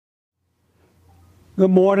Good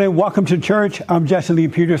morning. Welcome to church. I'm Jesse Lee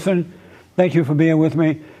Peterson. Thank you for being with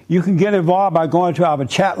me. You can get involved by going to our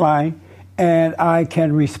chat line, and I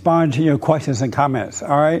can respond to your questions and comments.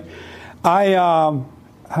 All right.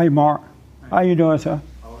 Hi, Mark. How you doing, sir?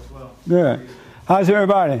 All is well. Good. How's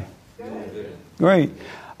everybody? Good. Great.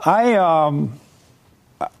 It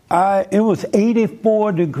was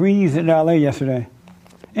 84 degrees in LA yesterday.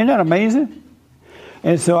 Isn't that amazing?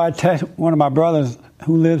 And so I texted one of my brothers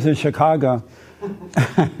who lives in Chicago.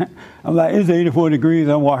 I'm like, it's 84 degrees.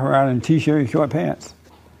 I'm walking around in a t-shirt and short pants.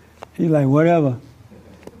 He's like, whatever.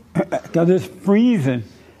 Because it's freezing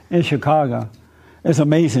in Chicago. It's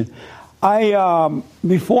amazing.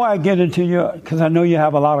 Before I get into because I know you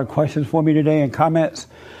have a lot of questions for me today and comments,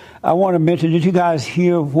 I want to mention, did you guys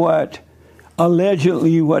hear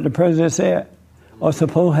allegedly what the president said or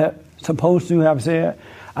supposed to have said?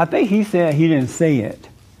 I think he said he didn't say it.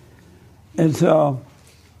 And so,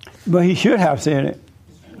 but he should have said it.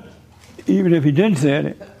 Even if he didn't say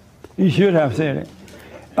it, he should have said it.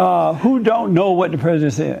 Who don't know what the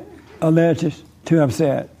president said, alleged to have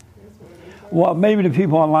said? Well, maybe the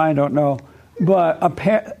people online don't know, but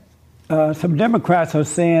some Democrats are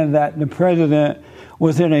saying that the president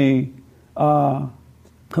was in a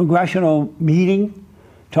congressional meeting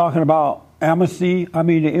talking about immigration,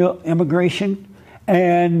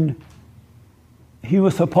 and he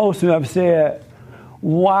was supposed to have said,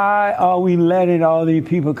 why are we letting all these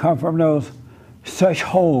people come from those such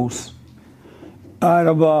holes out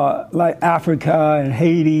of like Africa and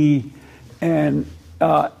Haiti and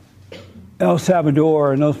El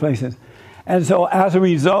Salvador and those places? And so as a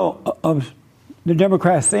result of the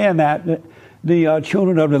Democrats saying that, the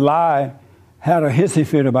children of the lie had a hissy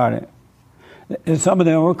fit about it. And some of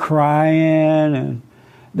them were crying, and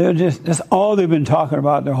that's all they've been talking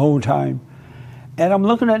about the whole time. And I'm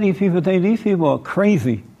looking at these people thinking, these people are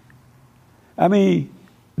crazy. I mean,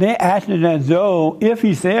 they're acting as though, if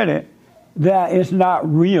he said it, that it's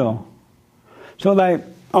not real. So like,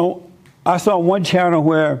 I saw one channel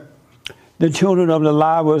where the children of the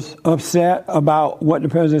lie was upset about what the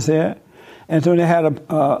president said. And so they had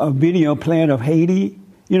a video playing of Haiti.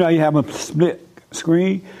 You know, you have a split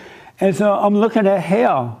screen. And so I'm looking at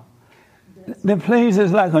hell. The place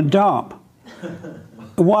is like a dump.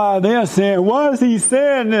 While they're saying, why is he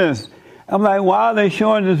saying this? I'm like, why are they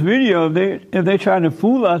showing this video? If they're trying to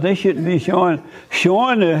fool us, they shouldn't be showing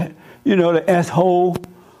the S-hole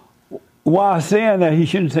while saying that he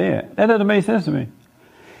shouldn't say it. That doesn't make sense to me.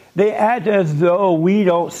 They act as though we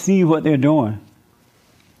don't see what they're doing.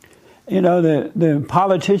 You know, the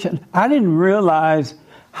politicians, I didn't realize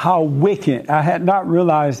how wicked, I had not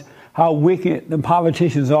realized how wicked the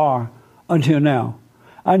politicians are until now.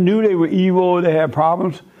 I knew they were evil, they had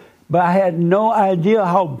problems, but I had no idea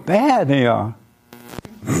how bad they are.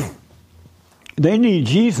 They need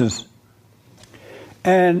Jesus.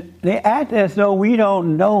 And they act as though we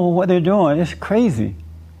don't know what they're doing. It's crazy.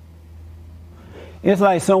 It's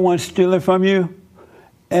like someone stealing from you,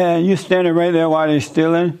 and you're standing right there while they're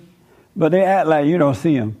stealing, but they act like you don't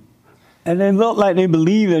see them. And they look like they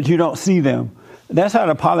believe that you don't see them. That's how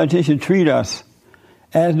the politicians treat us,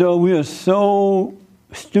 as though we are so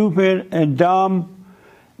stupid and dumb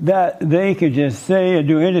that they could just say or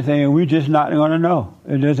do anything and we're just not going to know.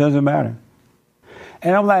 It just doesn't matter.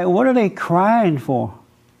 And I'm like, what are they crying for?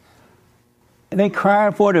 Are they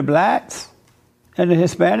crying for the blacks and the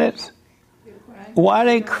Hispanics? Why are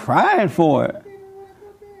they crying for it?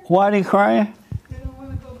 Why are they crying? They don't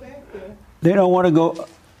want to go back there. They don't want to go.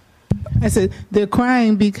 I said they're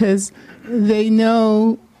crying because they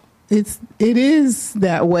know it is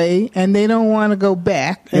that way, and they don't want to go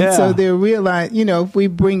back. And so they realize, if we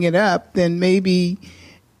bring it up, then maybe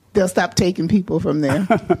they'll stop taking people from there.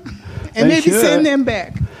 And maybe send them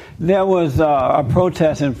back. There was a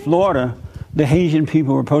protest in Florida. The Haitian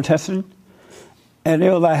people were protesting, and they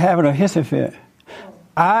were like having a hissy fit.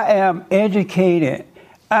 I am educated.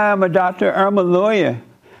 I'm a doctor. I'm a lawyer.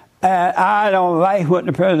 And I don't like what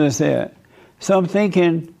the president said. So I'm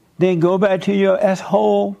thinking, then go back to your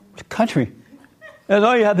S-hole country. That's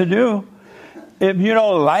all you have to do. If you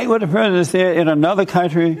don't like what the president said in another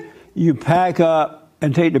country, you pack up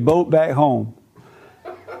and take the boat back home.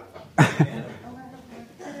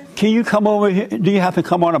 Can you come over here? Do you have to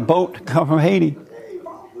come on a boat to come from Haiti?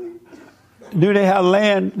 Do they have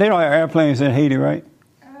land? They don't have airplanes in Haiti, right?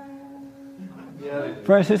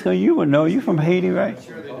 Francisco, you would know. You from Haiti, right?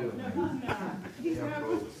 Sure they do.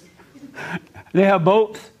 They have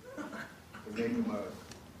boats? They come out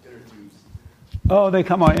inner tubes. Oh, they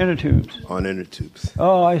come on inner tubes. On inner tubes.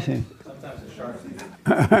 Oh, I see. Sometimes the sharks.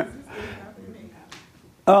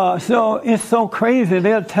 So it's so crazy.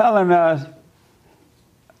 They're telling us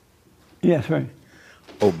Yes, right.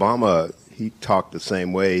 Obama, he talked the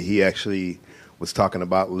same way. He actually was talking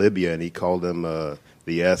about Libya, and he called them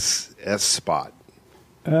the S spot.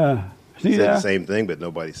 See He said that? the same thing, but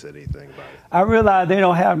nobody said anything about it. I realize they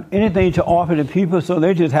don't have anything to offer the people, so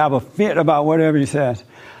they just have a fit about whatever he says.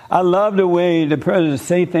 I love the way the president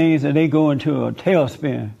say things and they go into a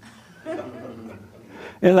tailspin.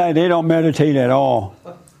 It's like they don't meditate at all.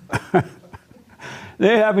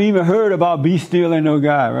 They haven't even heard about be still and no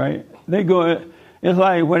God, right? They go. It's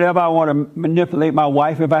like whenever I want to manipulate my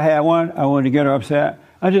wife, if I had one, I want to get her upset.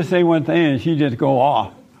 I just say one thing and she just go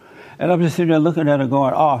off. And I'm just sitting there looking at her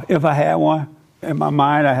going off. If I had one, in my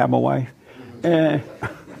mind I have my wife. And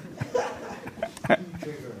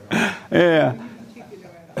yeah.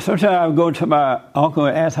 Sometimes I would go to my uncle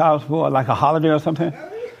and aunt's house for like a holiday or something.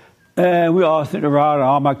 And we all sit around, and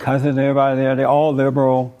all my cousins, everybody there, they're all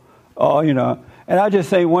liberal, all, you know. And I just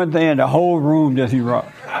say one thing and the whole room just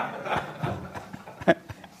erupts.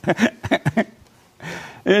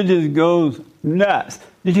 It just goes nuts.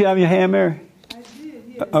 Did you have your hand, Mary? I did,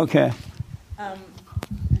 yes. Okay.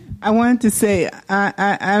 I wanted to say,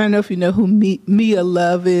 I don't know if you know who Mia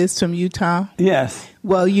Love is from Utah. Yes.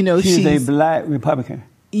 Well, you know, She's a black Republican.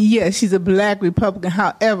 Yeah, she's a black Republican.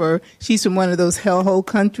 However, she's from one of those hellhole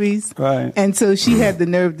countries. Right. And so she had the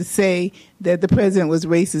nerve to say that the president was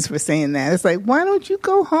racist for saying that. It's like, why don't you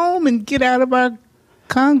go home and get out of our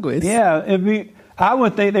Congress? Yeah, I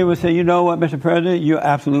would think they would say, you know what, Mr. President, you're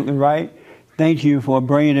absolutely right. Thank you for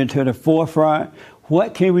bringing it to the forefront.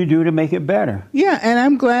 What can we do to make it better? Yeah, and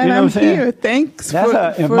I'm glad You know I'm what I'm saying? here. Thanks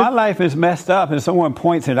If my life is messed up and someone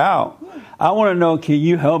points it out, I want to know, can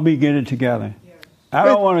you help me get it together? I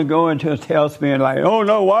don't want to go into a tailspin like, oh,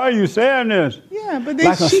 no, why are you saying this? Yeah, but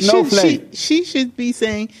like a snowflake. She should be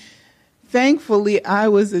saying, thankfully, I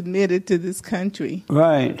was admitted to this country.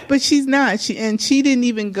 Right. But she's not. She didn't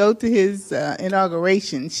even go to his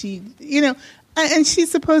inauguration. She, you know, and she's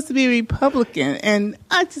supposed to be a Republican. And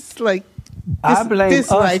I just I blame us,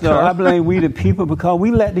 dislike though. her. I blame we the people because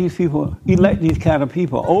we let these people elect these kind of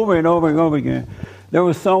people over and over and over again. There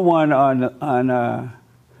was someone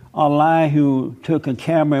online who took a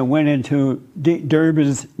camera and went into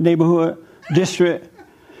Durbin's neighborhood district,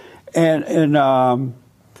 and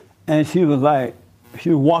she was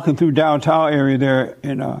walking through downtown area there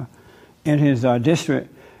in his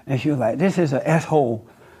district, and she was like, "This is an S-hole.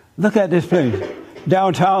 Look at this place.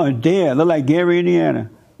 Downtown is dead. Look like Gary, Indiana.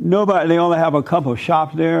 Nobody. They only have a couple of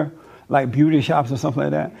shops there, like beauty shops or something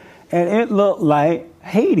like that, and it looked like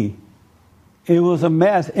Haiti. It was a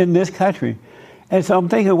mess in this country." And so I'm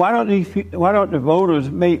thinking, why don't the voters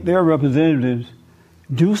make their representatives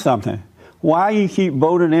do something? Why you keep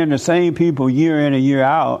voting in the same people year in and year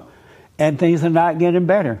out, and things are not getting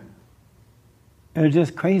better? It's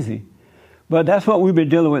just crazy. But that's what we've been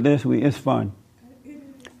dealing with this week. It's fun.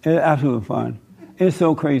 It's absolutely fun. It's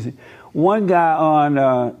so crazy. One guy on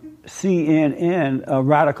CNN, a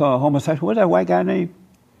radical homosexual, what's that white guy name?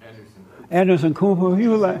 Anderson Cooper. He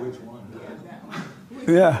was like,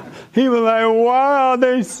 yeah. He was like, wow,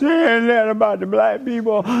 they saying that about the black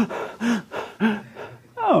people. I'm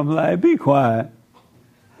like, be quiet.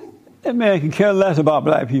 That man can care less about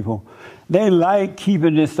black people. They like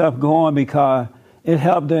keeping this stuff going because it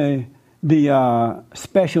helped the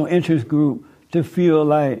special interest group to feel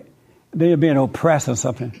like they're being oppressed or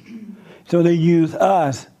something. So they use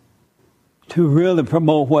us to really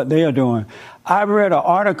promote what they are doing. I read an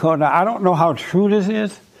article, now I don't know how true this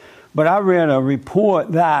is, but I read a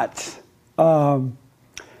report that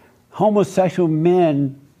homosexual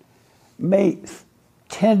men make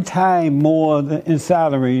 10 times more in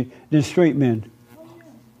salary than straight men.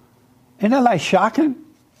 Isn't that like shocking?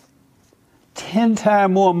 10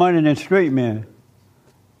 times more money than straight men.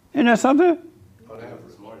 Isn't that something? On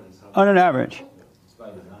average, more than some. On an average. It's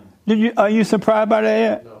by design. Are you surprised by that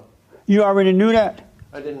yet? No. You already knew that?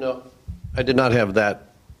 I didn't know. I did not have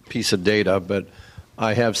that piece of data, but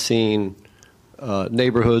I have seen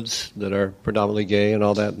neighborhoods that are predominantly gay and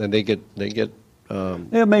all that, and they get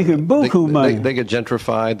They're making buku money. They get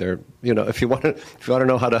gentrified. They're, you know, if you want to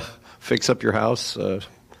know how to fix up your house,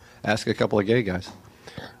 ask a couple of gay guys.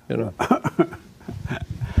 You know.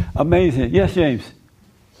 Amazing. Yes, James.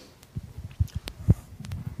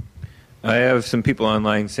 I have some people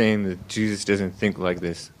online saying that Jesus doesn't think like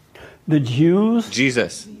this. The Jews?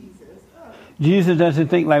 Jesus. Jesus doesn't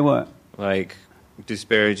think like what? Like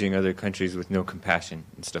disparaging other countries with no compassion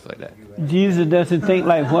and stuff like that. Jesus doesn't think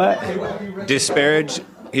like what? He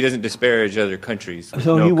doesn't disparage other countries.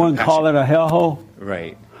 So no he wouldn't compassion. call it a hellhole?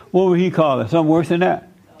 Right. What would he call it? Something worse than that?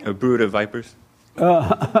 A brood of vipers? No,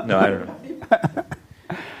 I don't know.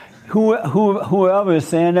 Whoever is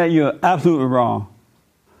saying that, you're absolutely wrong.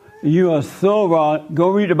 You are so wrong.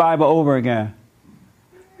 Go read the Bible over again.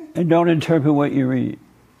 And don't interpret what you read.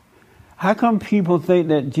 How come people think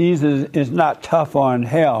that Jesus is not tough on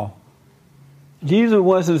hell? Jesus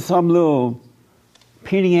wasn't some little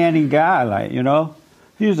penny-ante guy,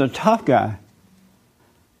 He was a tough guy.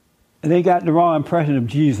 And they got the wrong impression of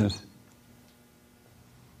Jesus.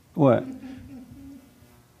 What?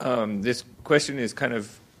 This question is kind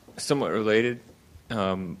of somewhat related.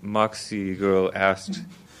 Moxie Girl asked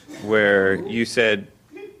where you said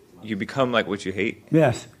you become like what you hate.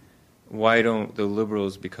 Yes. Why don't the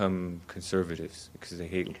liberals become conservatives? Because they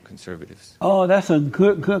hate conservatives. Oh, that's a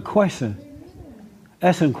good question.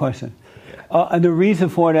 Excellent question. Yeah. And the reason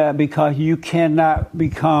for that, because you cannot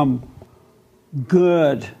become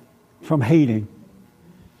good from hating.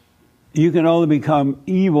 You can only become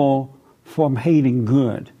evil from hating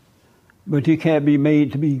good. But you can't be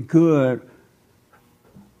made to be good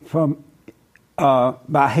from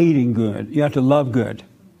by hating good. You have to love good.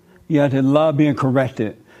 You have to love being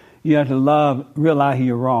corrected. You have to realize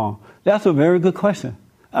you're wrong. That's a very good question.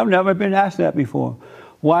 I've never been asked that before.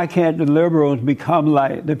 Why can't the liberals become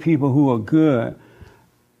like the people who are good?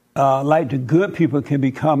 Like the good people can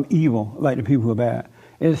become evil, like the people who are bad.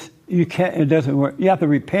 It doesn't work. You have to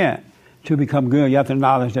repent to become good. You have to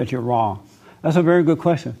acknowledge that you're wrong. That's a very good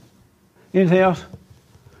question. Anything else?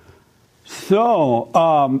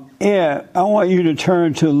 So, Ed, I want you to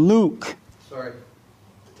turn to Luke. Sorry.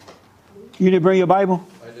 You didn't bring your Bible?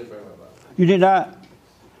 I did bring my Bible. You did not?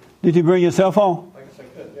 Did you bring your cell phone? I guess I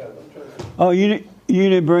could, yeah. I'm trying to... Oh, you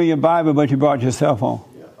didn't bring your Bible, but you brought your cell phone.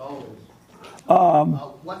 Yeah, always.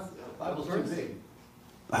 Bible's too big.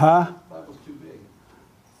 Huh? Bible's too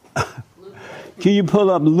big. Can you pull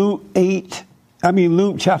up Luke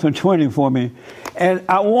chapter 20 for me? And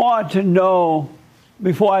I want to know,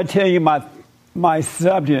 before I tell you my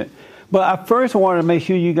subject, but I first want to make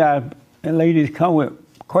sure you guys and ladies come with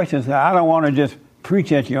questions. I don't want to just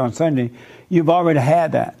preach at you on Sunday. You've already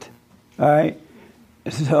had that. All right?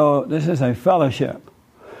 So this is a fellowship.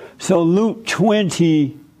 So Luke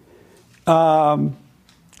 20, verse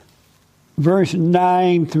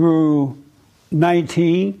 9 through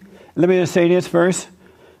 19. Let me just say this first.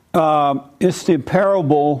 It's the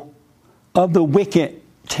parable of the wicked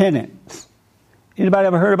tenants. Anybody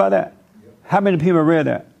ever heard about that? Yep. How many people read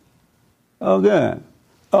that? Oh, good.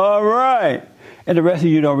 All right. And the rest of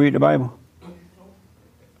you don't read the Bible?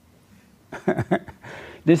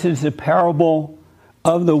 This is the parable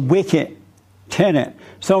of the wicked tenant.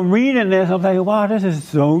 So I'm reading this, I'm thinking, wow, this is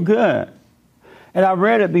so good. And I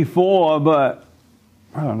read it before, but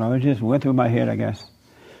I don't know, it just went through my head, I guess.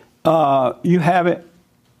 You have it?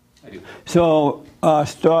 I do. So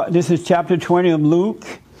this is chapter 20 of Luke.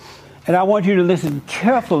 And I want you to listen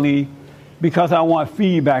carefully because I want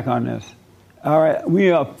feedback on this. All right?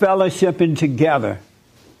 We are fellowshipping together.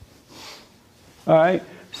 All right?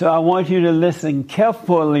 So I want you to listen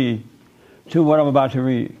carefully to what I'm about to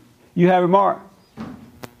read. You have it, Mark?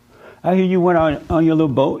 I hear you went on your little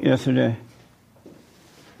boat yesterday.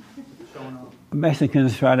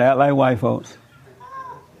 Mexicans try to act like white folks.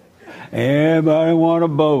 Everybody want a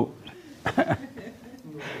boat.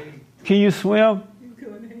 Can you swim?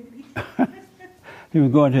 He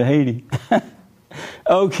was going to Haiti.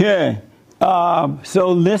 Okay.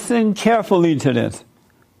 So listen carefully to this.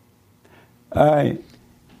 All right.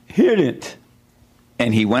 Hear it.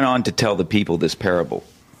 And he went on to tell the people this parable.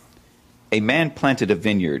 A man planted a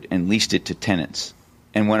vineyard and leased it to tenants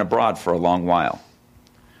and went abroad for a long while.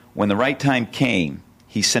 When the right time came,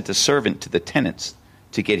 he sent a servant to the tenants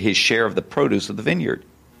to get his share of the produce of the vineyard.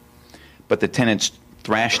 But the tenants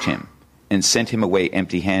thrashed him and sent him away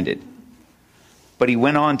empty-handed. But he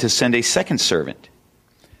went on to send a second servant.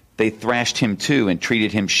 They thrashed him too and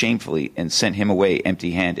treated him shamefully and sent him away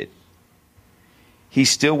empty-handed. He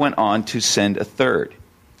still went on to send a third.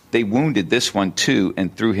 They wounded this one too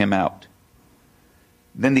and threw him out.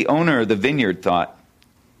 Then the owner of the vineyard thought,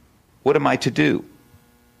 "What am I to do?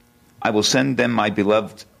 I will send them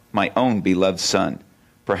my own beloved son.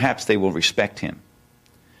 Perhaps they will respect him."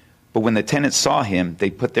 But when the tenants saw him, they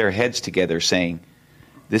put their heads together, saying,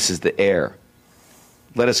 "This is the heir.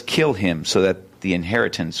 Let us kill him so that the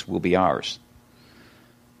inheritance will be ours."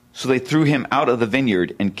 So they threw him out of the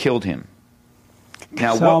vineyard and killed him.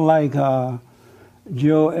 Now, sound like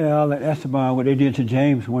Joel and Esteban, what they did to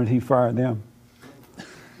James when he fired them.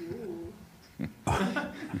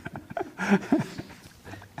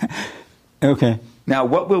 Okay. Now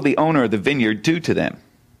what will the owner of the vineyard do to them?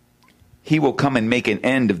 He will come and make an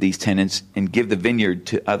end of these tenants and give the vineyard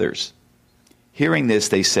to others. Hearing this,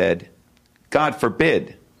 they said, "God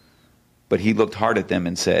forbid. But he looked hard at them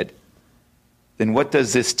and said, "Then what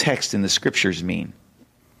does this text in the scriptures mean?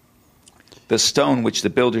 The stone which the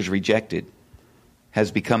builders rejected has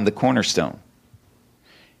become the cornerstone.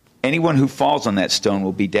 Anyone who falls on that stone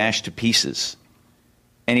will be dashed to pieces.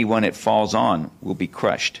 Anyone it falls on will be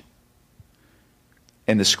crushed."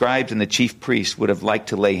 And the scribes and the chief priests would have liked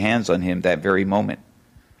to lay hands on him that very moment,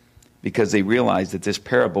 because they realized that this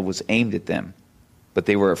parable was aimed at them, but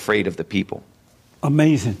they were afraid of the people.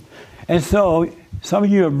 Amazing. And so, some of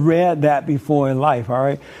you have read that before in life, all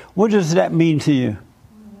right? What does that mean to you?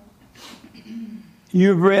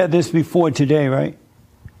 You've read this before today, right?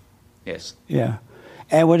 Yes. Yeah.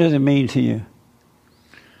 And what does it mean to you?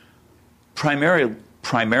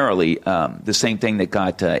 Primarily, the same thing that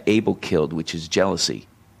got Abel killed, which is jealousy.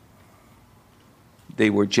 They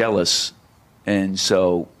were jealous, and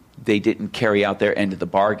so they didn't carry out their end of the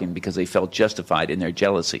bargain because they felt justified in their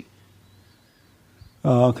jealousy.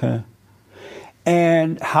 Oh, okay.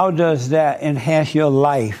 And how does that enhance your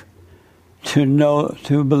life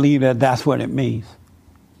to believe that that's what it means?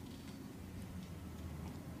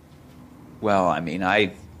 Well, I mean,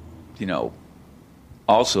 I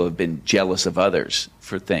also have been jealous of others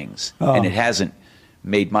for things, and it hasn't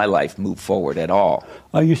made my life move forward at all.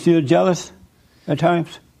 Are you still jealous at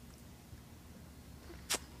times?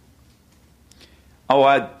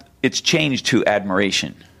 Oh, it's changed to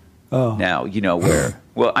admiration. Oh. Now, where,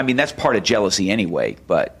 well, I mean, that's part of jealousy anyway,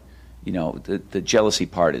 but, the jealousy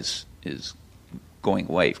part is going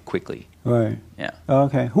away quickly. Right. Yeah.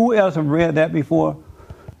 Okay. Who else have read that before?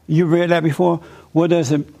 You read that before? What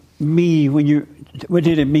does it mean what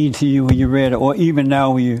did it mean to you when you read it, or even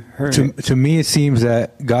now when you heard it? To me, it seems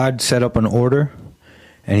that God set up an order,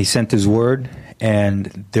 and he sent his word,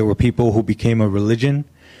 and there were people who became a religion,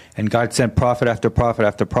 and God sent prophet after prophet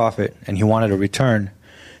after prophet, and he wanted a return.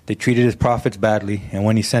 They treated his prophets badly, and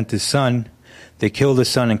when he sent his son, they killed his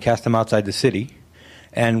son and cast him outside the city,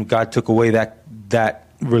 and God took away that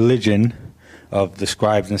religion of the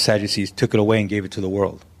scribes and the Sadducees, took it away and gave it to the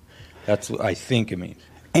world. That's what I think it means.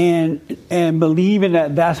 And believing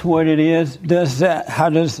that that's what it is, does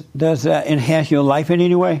that enhance your life in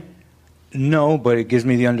any way? No, but it gives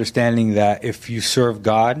me the understanding that if you serve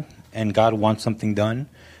God and God wants something done,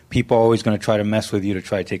 people are always going to try to mess with you to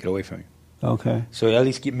try to take it away from you. Okay. So at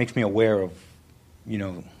least it makes me aware of,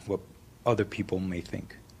 what other people may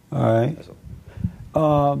think. All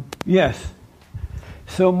right. Yes.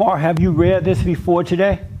 So, Mark, have you read this before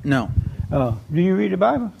today? No. Do you read the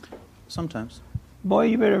Bible? Sometimes. Boy,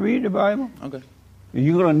 you better read the Bible. Okay.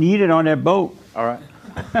 You're going to need it on that boat. All right.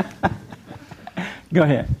 Go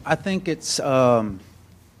ahead. I think it's a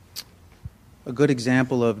good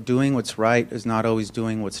example of doing what's right is not always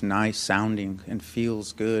doing what's nice sounding and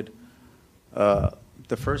feels good.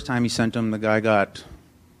 The first time he sent him, the guy got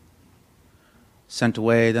sent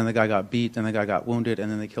away, then the guy got beat, then the guy got wounded,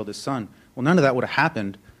 and then they killed his son. Well, none of that would have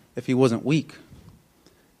happened if he wasn't weak.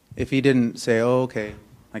 If he didn't say, oh, okay,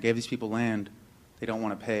 I gave these people land, they don't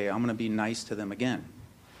want to pay, I'm going to be nice to them again.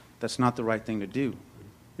 That's not the right thing to do.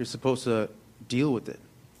 You're supposed to deal with it.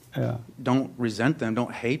 Yeah. Don't resent them,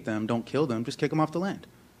 don't hate them, don't kill them, just kick them off the land.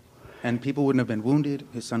 And people wouldn't have been wounded,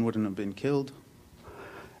 his son wouldn't have been killed.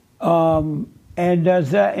 And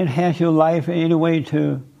does that enhance your life in any way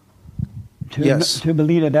to Yes. to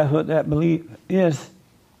believe that that's what that belief is?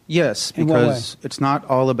 Yes, because it's not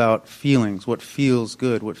all about feelings, what feels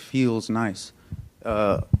good, what feels nice.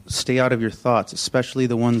 Stay out of your thoughts, especially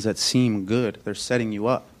the ones that seem good. They're setting you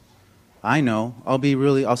up. I know.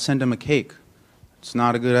 I'll send him a cake. It's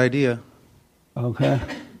not a good idea. Okay.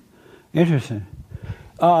 Interesting.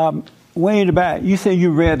 Way in the back, you said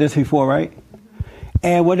you read this before, right?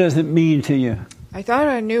 And what does it mean to you? I thought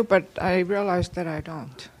I knew, but I realized that I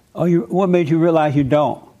don't. Oh, what made you realize you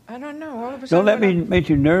don't? I don't know. All of a Don't sudden, let me make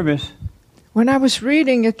you nervous. When I was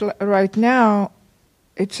reading it right now,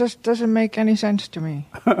 it just doesn't make any sense to me.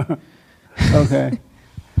 Okay.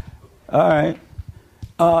 All right.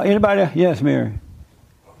 Anybody? Yes, Mary.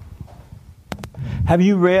 Have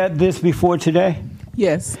you read this before today?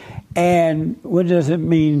 Yes. And what does it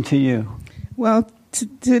mean to you? Well,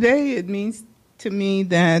 today it means to me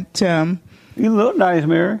that... You look nice,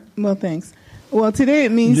 Mary. Well, thanks. Well, today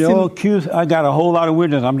it means Joe Q, I got a whole lot of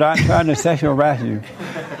witnesses. I'm not trying to sexual harass you.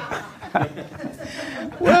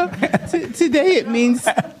 Well, today it means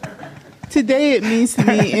to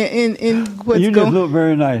me in what's You just look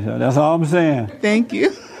very nice. That's all I'm saying. Thank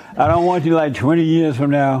you. I don't want you like 20 years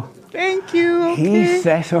from now. Thank you. Okay. He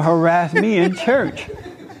sexual harassed me in church.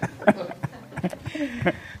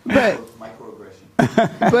 But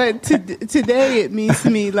today it means to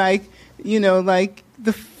me like,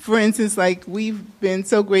 for instance, like we've been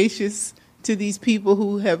so gracious to these people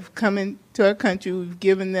who have come into our country. We've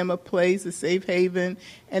given them a place, a safe haven,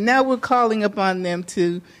 and now we're calling upon them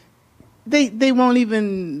to. They won't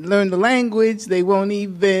even learn the language. They won't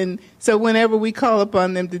even. So whenever we call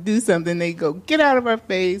upon them to do something, they go, "Get out of our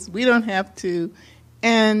face. We don't have to."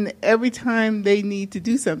 And every time they need to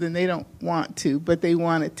do something, they don't want to, but they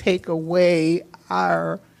want to take away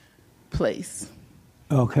our place.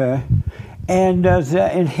 Okay. And does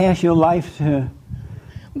that enhance your life to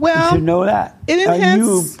know that? Are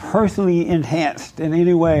you personally enhanced in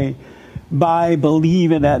any way by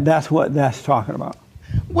believing that that's what that's talking about?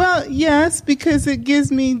 Well, yes, because it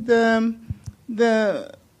gives me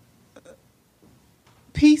the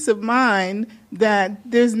peace of mind that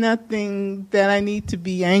there's nothing that I need to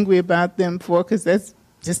be angry about them for, because that's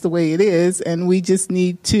just the way it is, and we just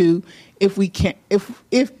need to, if we can,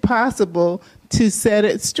 if possible, to set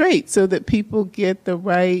it straight so that people get the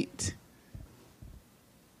right,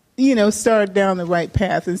 start down the right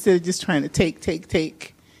path instead of just trying to take.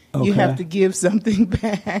 Okay. You have to give something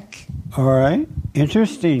back. All right.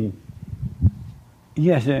 Interesting.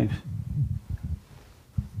 Yes, James.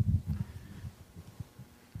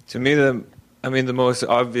 To me, the most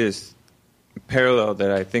obvious parallel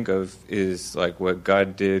that I think of is like what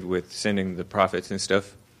God did with sending the prophets and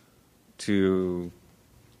stuff to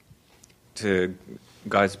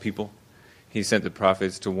God's people. He sent the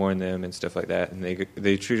prophets to warn them and stuff like that, and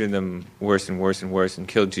they treated them worse and worse and worse and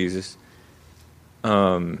killed Jesus.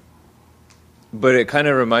 But it kind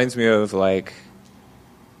of reminds me of like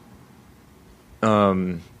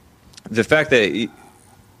the fact that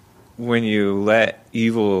when you let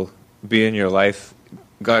evil be in your life,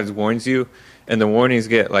 God warns you, and the warnings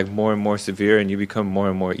get like more and more severe, and you become more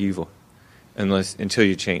and more evil, until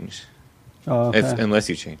you change. Oh, okay. Unless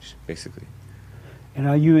you change, basically. And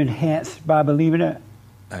are you enhanced by believing it?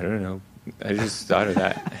 I don't know. I just thought of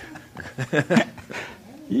that.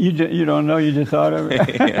 You don't know. You just thought of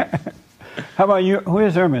it. Yeah. How about you? Who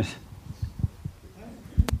is Hermes?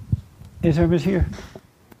 Is Hermes here?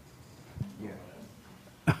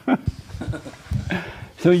 Yeah.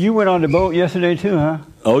 So you went on the boat yesterday too, huh?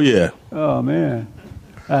 Oh yeah. Oh man,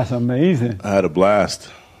 that's amazing. I had a blast.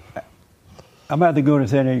 I'm about to go to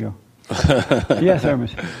San Diego. Yes,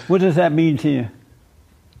 Hermes. What does that mean to you?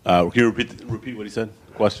 Can you repeat what he said?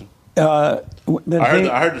 Question. I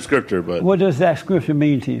heard the scripture, but what does that scripture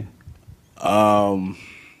mean to you? I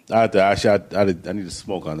need to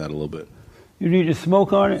smoke on that a little bit. You need to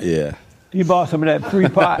smoke on it? Yeah. You bought some of that free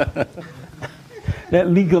pot, that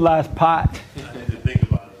legalized pot. I need to think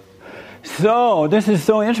about it. So this is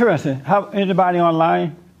so interesting. How anybody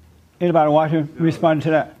online? Anybody watching? No. Responding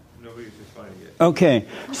to that? Nobody's responding yet. Okay.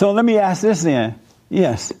 So let me ask this then.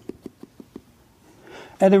 Yes.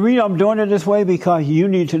 And the reason I'm doing it this way, because you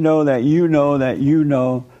need to know that you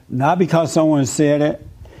know, not because someone said it.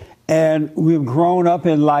 And we've grown up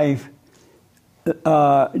in life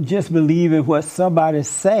just believing what somebody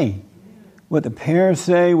say, what the parents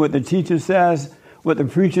say, what the teacher says, what the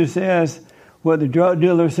preacher says, what the drug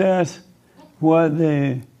dealer says, what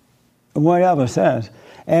the whatever says.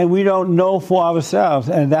 And we don't know for ourselves,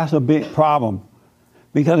 and that's a big problem.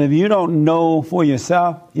 Because if you don't know for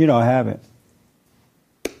yourself, you don't have it.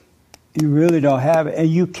 You really don't have it. And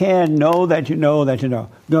you can know that you know that you know.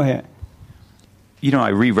 Go ahead. I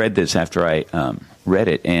reread this after I read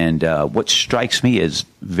it, and what strikes me as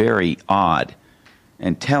very odd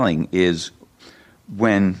and telling is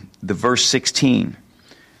when the verse 16,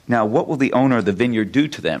 now what will the owner of the vineyard do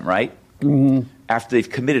to them, right? Mm-hmm. After they've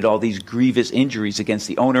committed all these grievous injuries against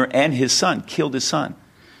the owner and his son, killed his son.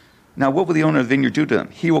 Now what will the owner of the vineyard do to them?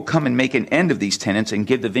 He will come and make an end of these tenants and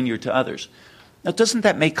give the vineyard to others. Now, doesn't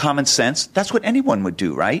that make common sense? That's what anyone would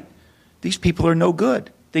do, right? These people are no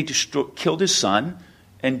good. They killed his son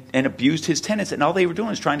and abused his tenants, and all they were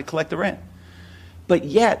doing is trying to collect the rent. But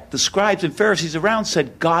yet, the scribes and Pharisees around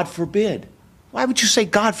said, God forbid. Why would you say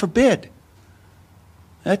God forbid?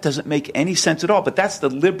 That doesn't make any sense at all. But that's the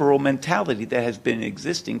liberal mentality that has been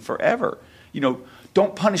existing forever.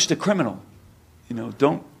 Don't punish the criminal.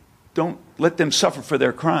 Don't let them suffer for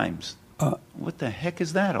their crimes. What the heck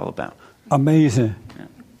is that all about? Amazing.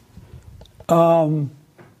 Yeah.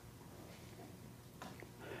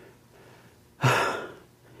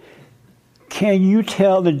 Can you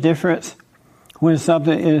tell the difference when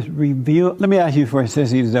something is revealed? Let me ask you first,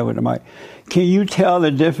 since he's there with the mic. Can you tell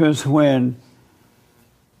the difference when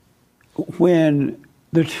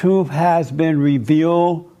the truth has been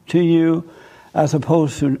revealed to you as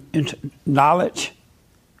opposed to knowledge?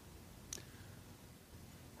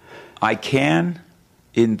 I can,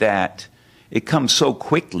 in that it comes so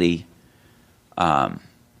quickly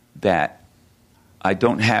that I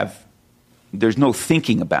don't have there's no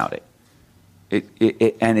thinking about it.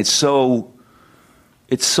 And it's so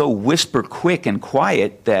whisper quick and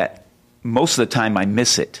quiet that most of the time I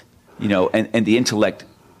miss it, and the intellect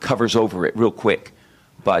covers over it real quick.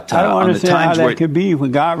 But I don't on the understand times how where that could be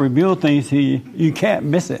when God reveals things to you. You can't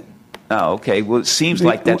miss it. Oh, okay. Well, it seems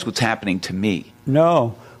like that's what's happening to me.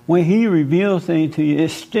 No. When he reveals things to you, it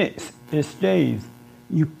sticks. It stays.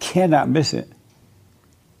 You cannot miss it.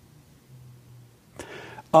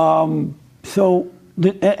 So,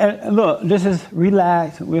 look, this is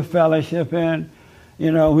relaxed. We're fellowshipping.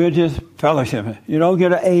 We're just fellowshipping. You don't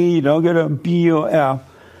get an A, you don't get a B or F.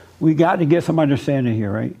 We got to get some understanding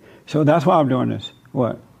here, right? So that's why I'm doing this.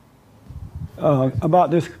 What?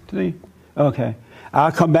 About this thing? Okay.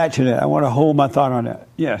 I'll come back to that. I want to hold my thought on that.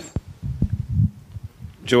 Yes.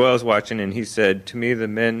 Joel's watching, and he said, to me, the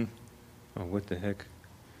men... Oh, what the heck?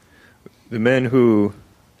 The men who...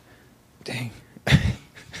 Dang.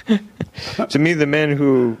 To me, the men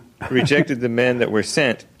who rejected the men that were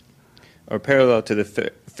sent are parallel to the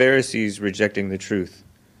Pharisees rejecting the truth.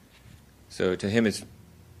 So to him, it's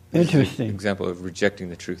interesting. An example of rejecting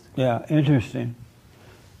the truth. Yeah, interesting.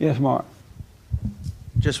 Yes, Mark.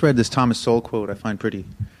 Just read this Thomas Sowell quote I find pretty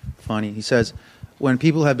funny. He says, when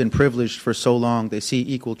people have been privileged for so long, they see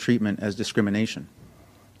equal treatment as discrimination.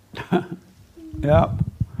 Yeah.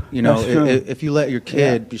 If you let your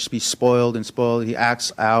kid just be spoiled, he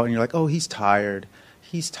acts out, and you're like, oh, he's tired.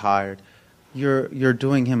 You're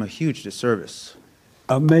doing him a huge disservice.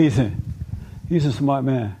 Amazing. He's a smart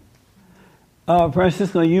man.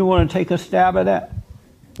 Francisco, you want to take a stab at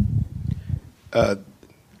that?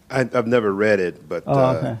 I've never read it, but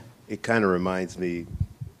okay. It kind of reminds me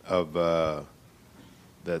of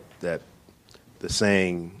that the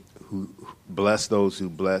saying, "Who bless those who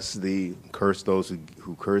bless thee, curse those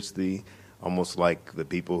who curse thee," almost like the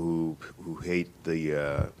people who hate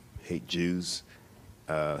hate Jews,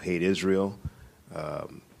 hate Israel.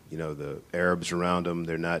 The Arabs around them,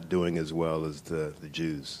 they're not doing as well as the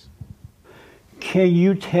Jews. Can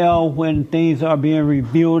you tell when things are being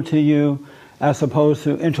revealed to you as opposed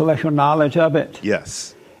to intellectual knowledge of it?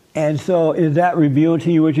 Yes. And so is that revealed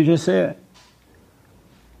to you what you just said?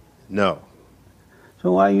 No.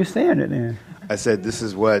 So why are you saying it then? I said this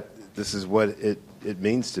is what it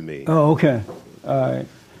means to me. Oh, okay. All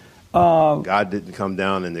right. God didn't come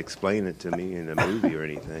down and explain it to me in a movie or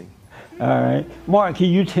anything. All right. Mark, can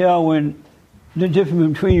you tell when the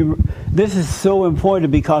difference between... This is so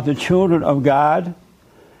important because the children of God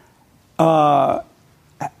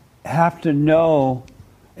have to know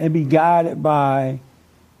and be guided by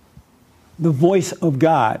the voice of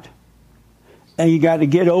God. And you got to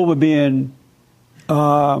get over being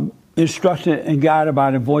instructed and guided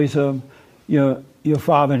by the voice of your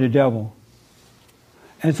father, the devil.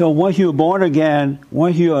 And so once you're born again,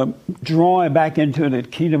 once you're drawn back into the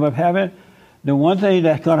kingdom of heaven, the one thing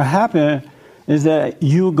that's going to happen is that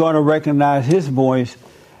you're going to recognize his voice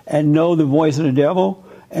and know the voice of the devil.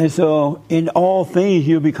 And so in all things,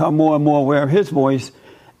 you become more and more aware of his voice,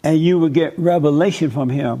 and you will get revelation from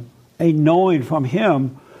him, a knowing from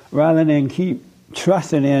him, rather than keep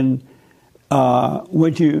trusting in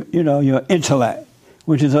your intellect,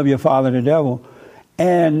 which is of your father, the devil.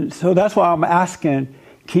 And so that's why I'm asking,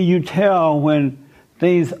 can you tell when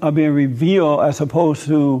things are being revealed as opposed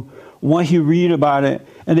to once you read about it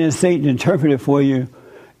and then Satan interpret it for you?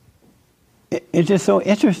 It's just so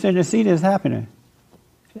interesting to see this happening.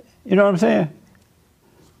 You know what I'm saying?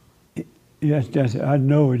 Yes, Jesse, I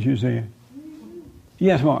know what you're saying.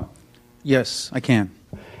 Yes, Mark? Yes, I can.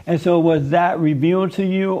 And so was that revealed to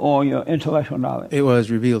you or your intellectual knowledge? It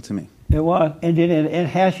was revealed to me. It was? And did it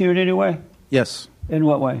enhance you in any way? Yes. In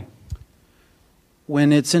what way?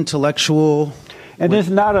 When it's intellectual. And it's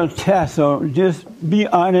not a test, so just be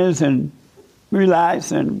honest and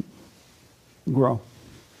relax and grow.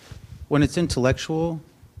 When it's intellectual,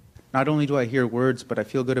 not only do I hear words, but I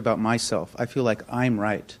feel good about myself. I feel like I'm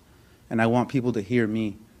right, and I want people to hear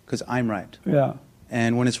me because I'm right. Yeah.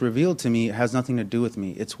 And when it's revealed to me, it has nothing to do with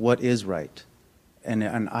me. It's what is right,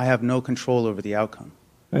 and I have no control over the outcome.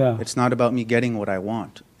 Yeah. It's not about me getting what I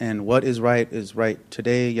want. And what is right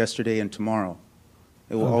today, yesterday, and tomorrow.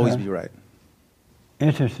 It will always be right.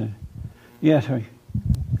 Interesting. Yes, sir.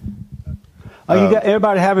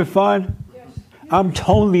 Everybody having fun? Yes. I'm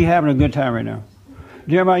totally having a good time right now.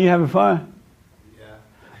 Jeremiah, you having fun? Yeah.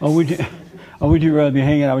 Or would you rather be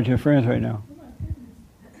hanging out with your friends right now?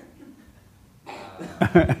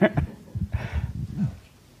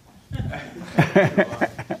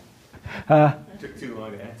 Took too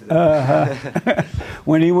long to answer that.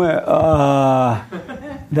 When he went,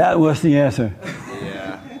 that was the answer.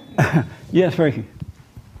 Yeah. Yes, Frankie.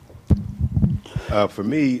 For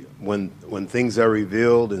me, when things are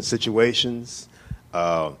revealed in situations,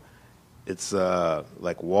 it's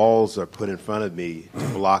like walls are put in front of me to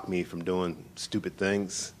block me from doing stupid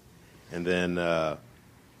things. And then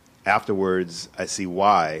afterwards, I see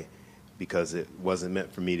why, because it wasn't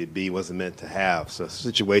meant for me to be, wasn't meant to have. So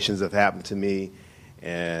situations have happened to me,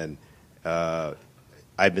 and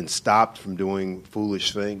I've been stopped from doing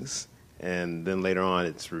foolish things. And then later on,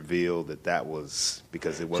 it's revealed that that was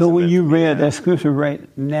because it wasn't. So when meant you for me to read have. that scripture right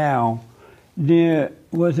now,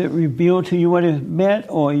 was it revealed to you what it meant,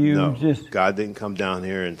 or you No, just? God didn't come down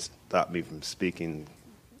here and stop me from speaking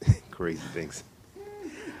crazy things.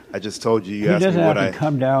 I just told you. He You asked doesn't me what have to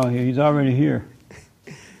come down here. He's already here.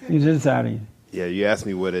 He's inside of you. Yeah, you asked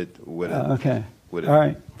me what it. Okay. What it, All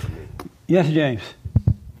right. Yes, James.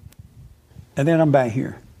 And then I'm back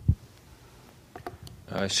here.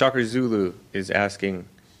 Shocker Zulu is asking,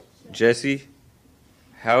 Jesse,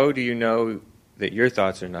 how do you know that your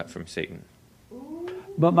thoughts are not from Satan?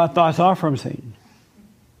 But my thoughts are from Satan.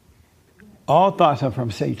 All thoughts are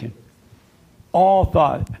from Satan. All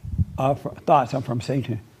thoughts are from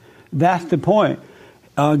Satan. That's the point.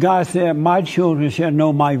 God said, my children shall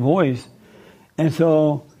know my voice. And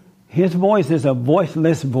so his voice is a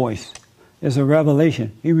voiceless voice. It's a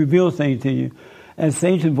revelation. He reveals things to you. And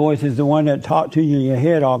Satan's voice is the one that talks to you in your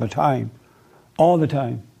head all the time. All the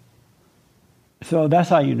time. So that's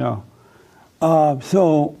how you know.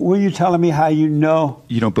 So were you telling me how you know?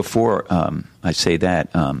 You know, before I say that,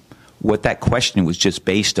 what that question was just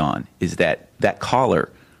based on is that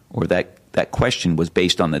caller or that question was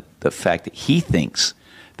based on the fact that he thinks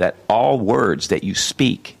that all words that you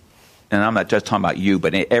speak, and I'm not just talking about you,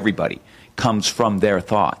 but everybody, comes from their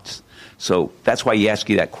thoughts. So that's why he asked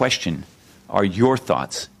you that question. Are your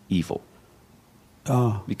thoughts evil?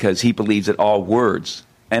 Because he believes that all words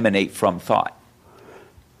emanate from thought.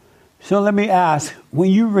 So let me ask,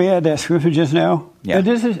 when you read that scripture just now, Yeah. and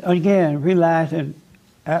this is, again, relax and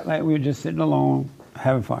act like we were just sitting alone,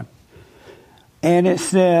 having fun. And it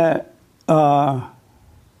said, then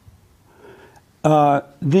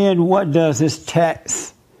what does this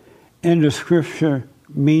text in the scripture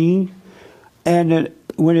mean? And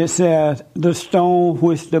when it says, the stone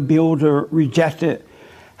which the builder rejected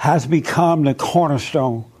has become the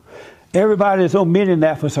cornerstone. Everybody is omitting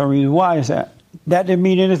that for some reason. Why is that? That didn't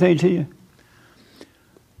mean anything to you?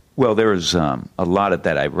 Well, there was a lot of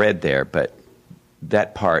that I read there, but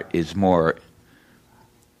that part is more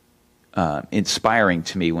inspiring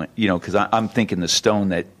to me when, because I'm thinking the stone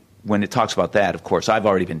that, when it talks about that, of course, I've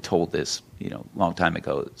already been told this, a long time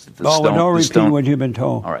ago. Well, don't repeat what you've been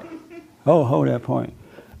told. All right. Oh, hold that point.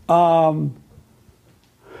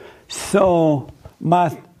 So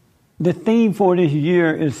the theme for this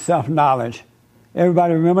year is self-knowledge.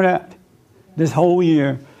 Everybody remember that? This whole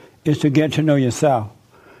year is to get to know yourself.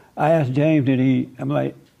 I asked James, I'm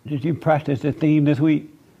like, did you practice the theme this week?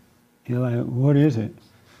 He's like, what is it?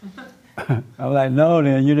 I was like, no,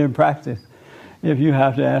 then you didn't practice. If you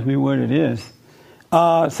have to ask me what it is.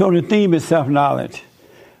 So the theme is self-knowledge.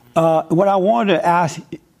 What I wanted to ask,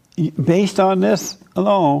 based on this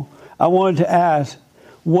alone, I wanted to ask,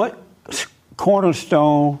 what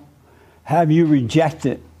cornerstone have you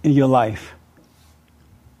rejected in your life?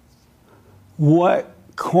 What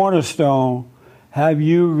cornerstone have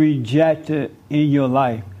you rejected in your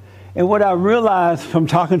life? And what I realized from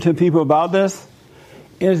talking to people about this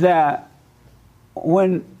is that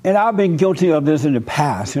and I've been guilty of this in the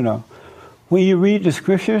past, when you read the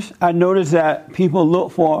scriptures, I notice that people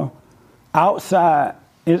look for outside,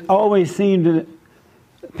 it always seems that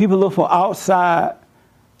people look for outside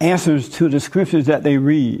answers to the scriptures that they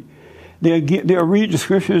read. They'll read the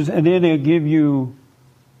scriptures and then they'll give you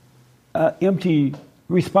empty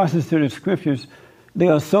responses to the scriptures.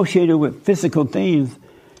 They're associated with physical things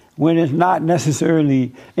when it's not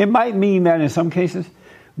necessarily, it might mean that in some cases,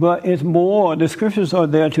 but it's more, the scriptures are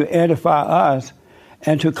there to edify us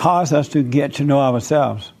and to cause us to get to know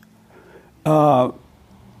ourselves.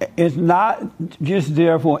 It's not just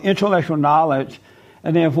there for intellectual knowledge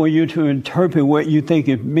and then for you to interpret what you think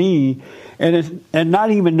it means, and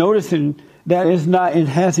not even noticing that it's not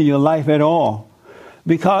enhancing your life at all.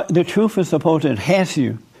 Because the truth is supposed to enhance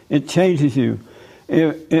you. It changes you.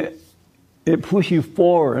 It pushes you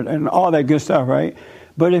forward and all that good stuff, right?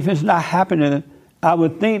 But if it's not happening, I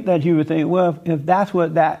would think that you would think, well, if that's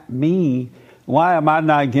what that means, why am I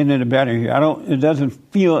not getting any better here? It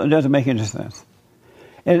doesn't make any sense.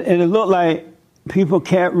 And it looked like people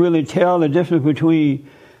can't really tell the difference between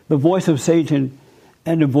the voice of Satan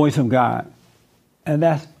and the voice of God. And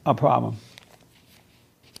that's a problem.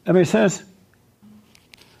 That makes sense?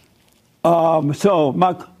 So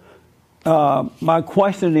my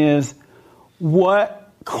question is,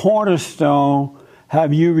 what cornerstone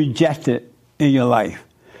have you rejected in your life?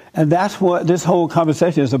 And that's what this whole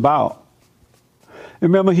conversation is about.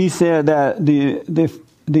 Remember, he said that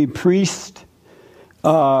the priest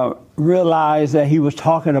realized that he was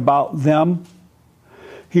talking about them.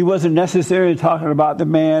 He wasn't necessarily talking about the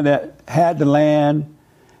man that had the land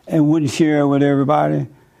and wouldn't share with everybody.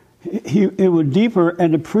 It was deeper,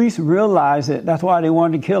 and the priests realized it. That's why they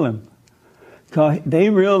wanted to kill him. Because they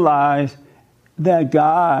realized that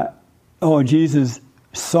God or Jesus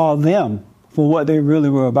saw them for what they really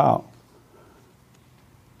were about.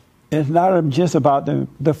 It's not just about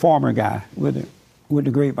the farmer guy with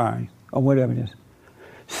the grapevine or whatever it is.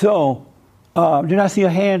 So, did I see a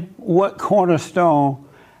hand? What cornerstone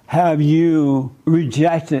have you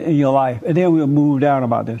rejected in your life? And then we'll move down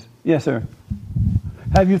about this. Yes, sir.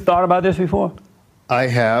 Have you thought about this before? I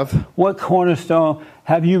have. What cornerstone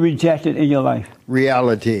have you rejected in your life?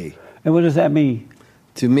 Reality. And what does that mean?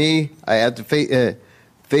 To me, I have to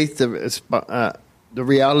face the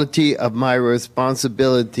reality of my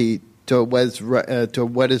responsibility to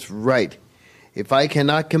what is right. If I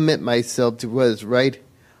cannot commit myself to what is right,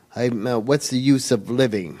 what's the use of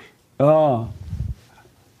living? Oh.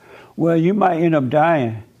 Well, you might end up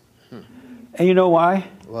dying. And you know why?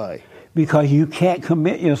 Why? Because you can't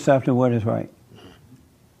commit yourself to what is right.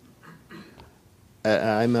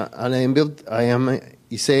 I'm unable.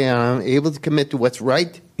 You say I'm able to commit to what's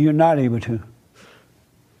right? You're not able to.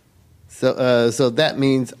 So that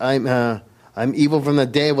means I'm evil from the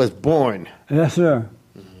day I was born. Yes, sir.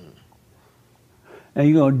 And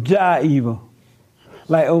you're going to die evil.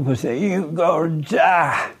 Like Oprah said, you're going to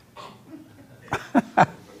die.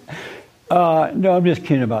 No, I'm just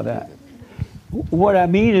kidding about that. What I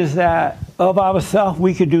mean is that of ourselves,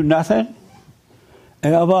 we could do nothing.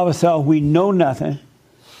 And of ourselves, we know nothing.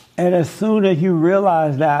 And as soon as you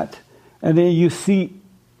realize that, and then you seek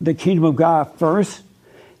the kingdom of God first,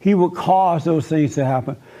 he will cause those things to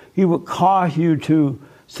happen. He will cause you to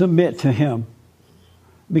submit to him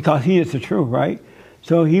because he is the truth, right?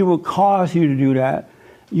 So he will cause you to do that.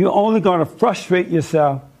 You're only going to frustrate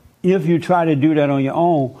yourself if you try to do that on your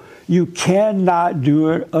own. You cannot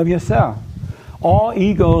do it of yourself. All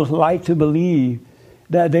egos like to believe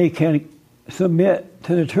that they can submit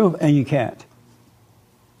to the truth, and you can't.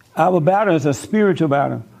 Our battle is a spiritual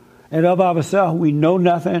battle. And of ourselves, we know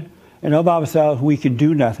nothing. And of ourselves, we can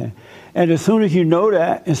do nothing. And as soon as you know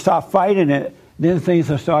that and stop fighting it, then things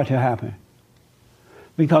will start to happen.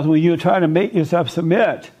 Because when you're trying to make yourself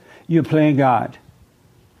submit, you're playing God.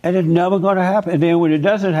 And it's never going to happen. And then when it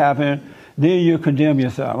doesn't happen, then you condemn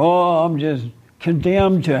yourself. Oh, I'm just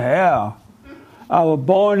condemned to hell. I was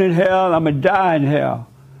born in hell, I'm going to die in hell.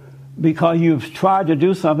 Because you've tried to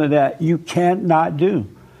do something that you cannot do.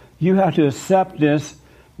 You have to accept this,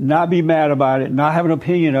 not be mad about it, not have an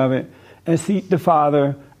opinion of it, and seek the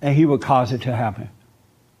Father, and he will cause it to happen.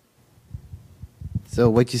 So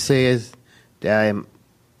what you say is that I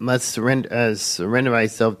must surrender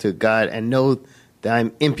myself to God and know that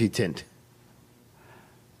I'm impotent.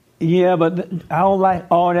 Yeah, but I don't like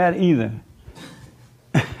all that either.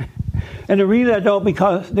 And the reason I don't,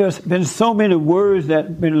 because there's been so many words that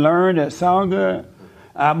have been learned that sound good.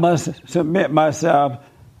 I must submit myself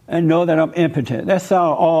and know that I'm impotent. That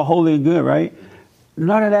sounds all holy and good, right?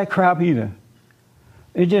 None of that crap either.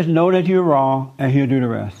 It just know that you're wrong, and he'll do the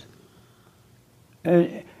rest.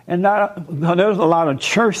 And there's a lot of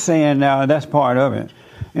church saying now, and that's part of it.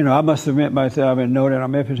 You know, I must submit myself and know that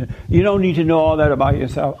I'm impotent. You don't need to know all that about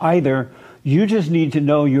yourself either. You just need to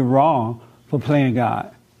know you're wrong for playing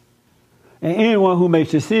God. And anyone who makes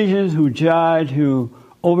decisions, who judge, who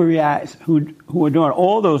overreacts, who are doing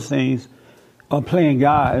all those things are playing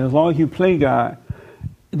God. And as long as you play God,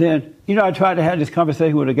 then, you know, I tried to have this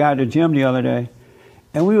conversation with a guy at the gym the other day,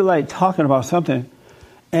 and we were like talking about something,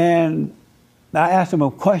 and I asked him a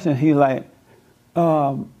question. He's like,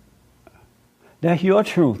 that's your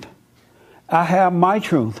truth. I have my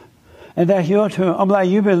truth, and that's your truth. I'm like,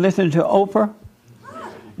 you've been listening to Oprah?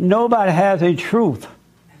 Nobody has a truth.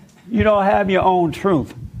 You don't have your own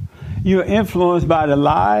truth. You're influenced by the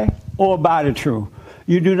lie or by the truth.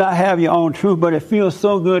 You do not have your own truth, but it feels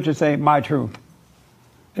so good to say my truth.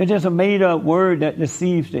 It's just a made-up word that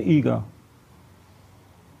deceives the ego.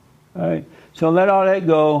 All right? So let all that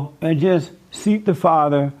go and just seek the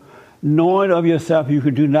Father, knowing of yourself you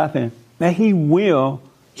can do nothing. And he will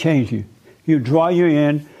change you. He'll draw you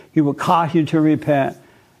in. He will cause you to repent.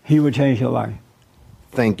 He will change your life.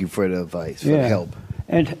 Thank you for the advice, for the help.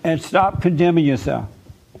 And stop condemning yourself.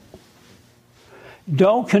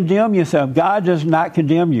 Don't condemn yourself. God does not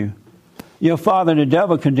condemn you. your father, the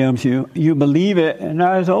devil, condemns you. You believe it, and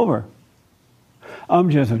now it's over. I'm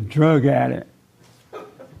just a drug addict.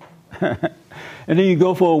 And then you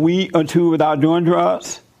go for a week or two without doing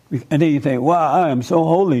drugs, and then you think, wow, I am so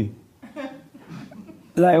holy.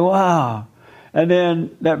 Like, wow. And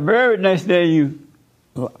then that very next day you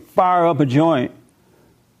fire up a joint.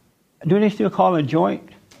 Do they still call it a joint?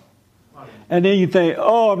 And then you think,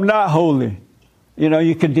 oh, I'm not holy. You know,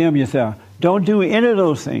 you condemn yourself. Don't do any of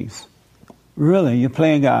those things. Really, you're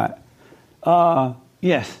playing God.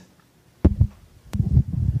 Yes.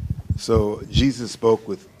 So Jesus spoke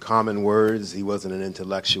with common words. He wasn't an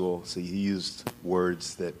intellectual, so he used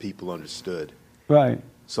words that people understood. Right.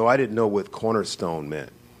 So I didn't know what cornerstone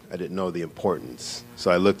meant. I didn't know the importance. So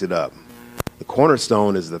I looked it up. The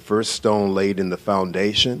cornerstone is the first stone laid in the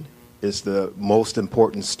foundation. It's the most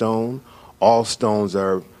important stone. All stones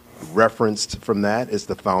are referenced from that. It's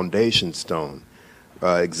the foundation stone.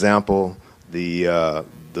 Example, the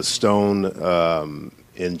stone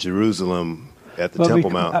in Jerusalem at the Temple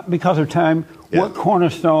Mount. Because of time, what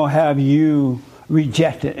cornerstone have you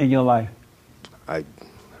rejected in your life? I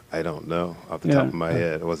don't know off the top of my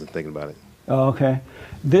head. I wasn't thinking about it. Oh, okay.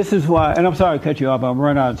 This is why, and I'm sorry to cut you off, I'm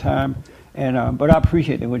running out of time, and but I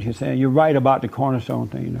appreciate what you're saying. You're right about the cornerstone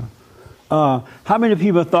thing, you know. How many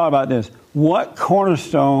people thought about this? What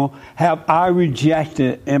cornerstone have I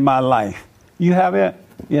rejected in my life? You have it?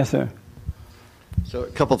 Yes, sir. So a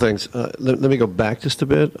couple things. Let me go back just a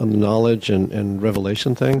bit on the knowledge and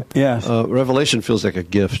revelation thing. Yes. Revelation feels like a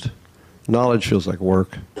gift. Knowledge feels like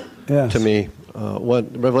work. Yes. To me.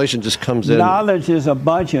 What revelation just comes in. Knowledge is a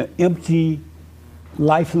bunch of empty,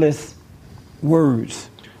 lifeless words.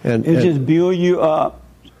 And just build you up.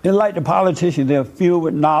 They're like the politicians. They're filled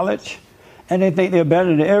with knowledge, and they think they're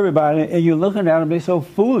better than everybody. And you're looking at them, they're so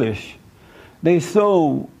foolish. They're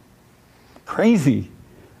so crazy.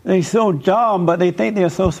 They're so dumb, but they think they're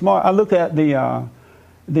so smart. I look at the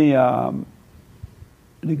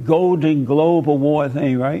Golden Globe Award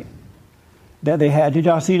thing, right? That they had. Did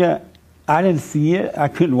y'all see that? I didn't see it. I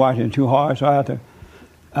couldn't watch it too hard, so I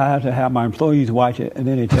have to have my employees watch it, and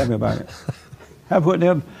then they tell me about it. I put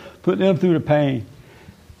them through the pain.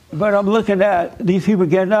 But I'm looking at these people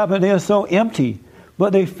getting up, and they're so empty,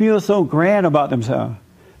 but they feel so grand about themselves.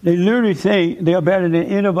 They literally say they're better than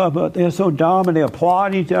any of us, but they're so dumb, and they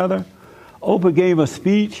applaud each other. Oprah gave a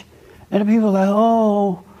speech, and the people are like,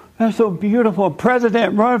 oh, that's so beautiful.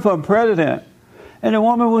 President, run for president. And the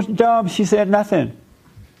woman was dumb. She said nothing.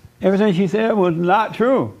 Everything she said was not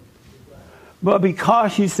true. But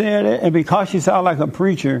because she said it, and because she sounded like a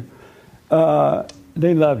preacher,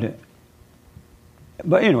 they loved it.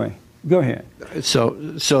 But anyway, go ahead. So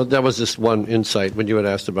that was just one insight when you had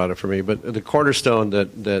asked about it for me. But the cornerstone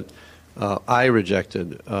that I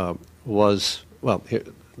rejected was, well, here,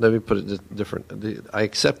 let me put it different. I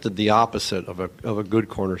accepted the opposite of a good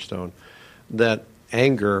cornerstone, that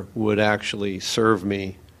anger would actually serve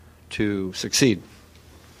me to succeed.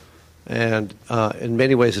 And in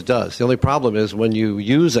many ways it does. The only problem is when you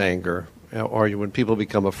use anger, or when people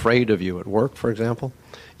become afraid of you at work, for example,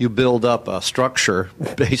 you build up a structure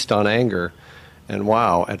based on anger, and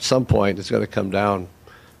wow, at some point it's going to come down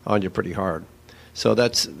on you pretty hard. So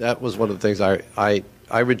that was one of the things I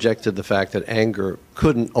rejected, the fact that anger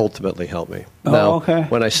couldn't ultimately help me. Now,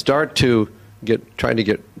 when I start to trying to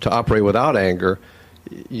get to operate without anger,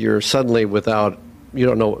 you're suddenly you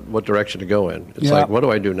don't know what direction to go in. It's like, what do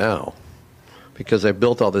I do now? Because I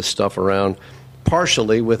built all this stuff around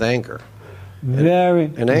partially with anger.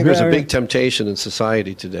 And anger is a big temptation in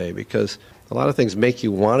society today, because a lot of things make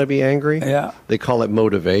you want to be angry. Yeah. They call it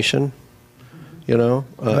motivation, and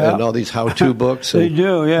all these how-to books. They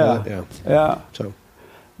do, yeah. So,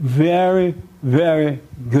 very, very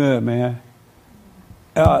good, man.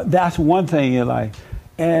 That's one thing in life.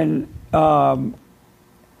 And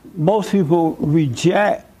most people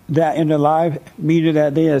reject that in their life, meaning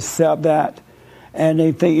that they accept that and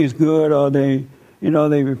they think it's good, or they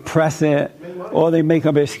repress it, or they make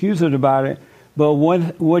up excuses about it. But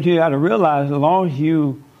what you got to realize, as long as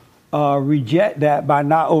you reject that by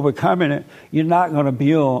not overcoming it, you're not going to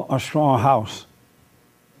build a strong house.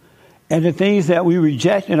 And the things that we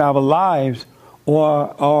reject in our lives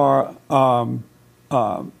or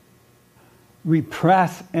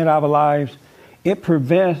repress in our lives, it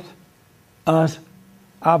prevents our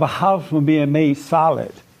house from being made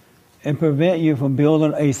solid, and prevent you from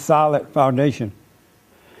building a solid foundation.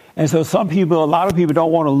 And so a lot of people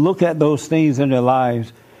don't want to look at those things in their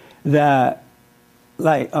lives that,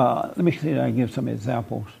 like, let me see if I can give some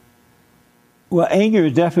examples. Well, anger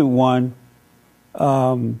is definitely one.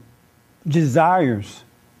 Desires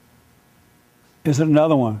is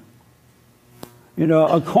another one. You know,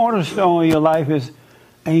 a cornerstone in your life is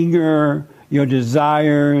anger, your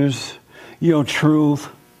desires, your truth,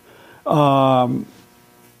 trying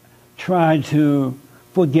to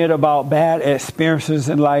forget about bad experiences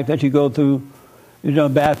in life that you go through, you know,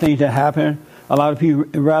 bad things that happen. A lot of people,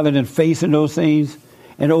 rather than facing those things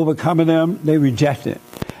and overcoming them, they reject it.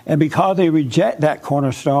 And because they reject that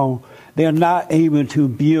cornerstone, they're not able to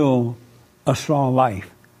build a strong life.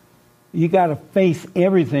 You got to face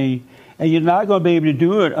everything, and you're not going to be able to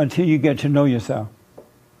do it until you get to know yourself.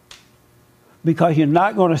 Because you're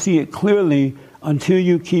not going to see it clearly until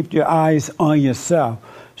you keep your eyes on yourself.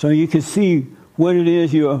 So you can see what it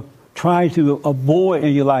is you're trying to avoid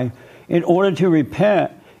in your life. In order to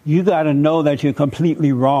repent, you got to know that you're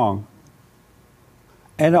completely wrong.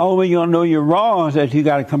 And the only way you'll know you're wrong is that you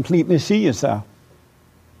got to completely see yourself.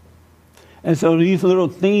 And so these little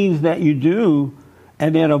things that you do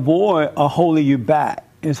and then avoid are holding you back.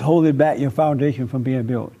 It's holding back your foundation from being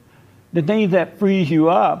built. The things that frees you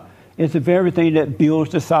up is the very thing that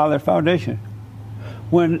builds the solid foundation.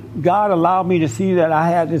 When God allowed me to see that I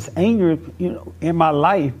had this anger, you know, in my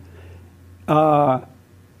life, and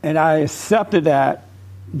I accepted that,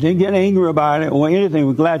 didn't get angry about it or anything,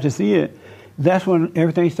 was glad to see it, that's when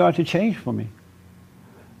everything started to change for me.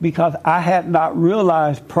 Because I had not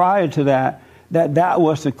realized prior to that that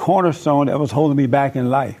was the cornerstone that was holding me back in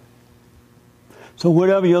life. So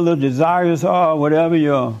whatever your little desires are, whatever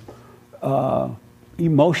your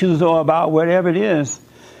emotions are about, whatever it is,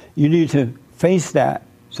 you need to face that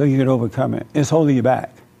so you can overcome it. It's holding you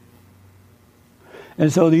back.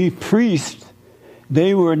 And so these priests,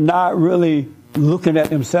 they were not really looking at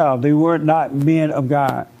themselves. They were not men of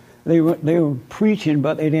God. They were preaching,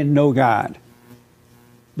 but they didn't know God.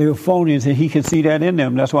 They were phonies, and he could see that in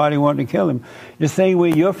them. That's why they wanted to kill him. The same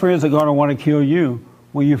way your friends are going to want to kill you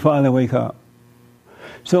when you finally wake up.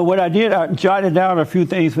 So what I did, I jotted down a few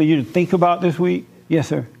things for you to think about this week. Yes,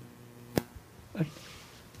 sir.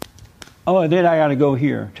 Oh, and then I got to go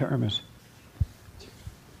here to Hermes.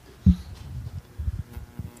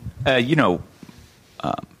 The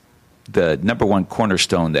number one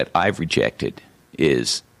cornerstone that I've rejected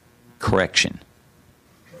is correction.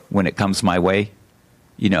 When it comes my way,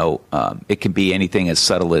 it can be anything as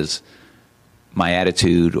subtle as my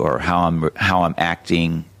attitude or how I'm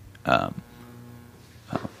acting,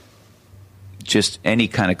 just any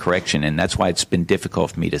kind of correction, and that's why it's been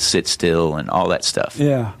difficult for me to sit still and all that stuff.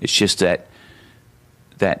 Yeah, it's just that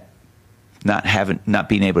not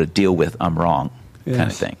being able to deal with I'm wrong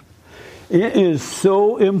kind of thing. It is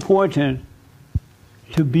so important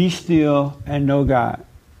to be still and know God.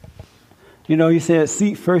 You know, he said,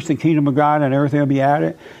 seek first the kingdom of God and everything will be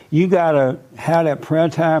added. You got to have that prayer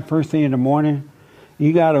time first thing in the morning.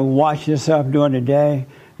 You got to watch yourself during the day.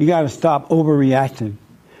 You got to stop overreacting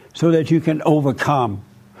so that you can overcome.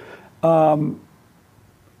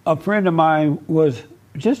 A friend of mine was,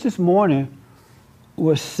 just this morning,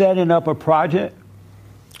 was setting up a project.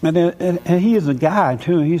 And he is a guy,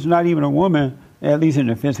 too. He's not even a woman, at least in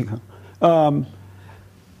the physical.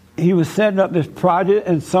 He was setting up this project,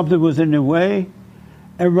 and something was in the way.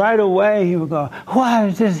 And right away, he would go, why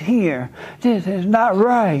is this here? This is not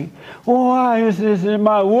right. Why is this in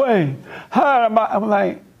my way? How am I? I'm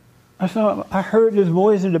like, I heard this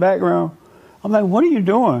voice in the background. I'm like, what are you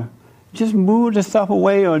doing? Just move the stuff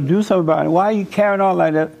away or do something about it. Why are you carrying on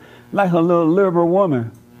like that, like a little liberal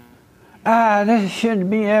woman? This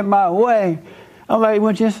shouldn't be in my way. I'm like,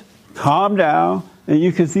 well, just calm down, and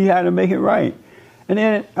you can see how to make it right. And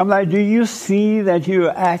then I'm like, do you see that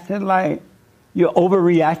you're acting like you're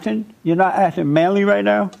overreacting? You're not acting manly right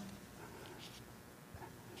now?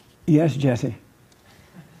 Yes, Jesse.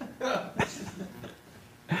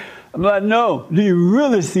 I'm like, no, do you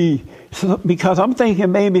really see? So, because I'm thinking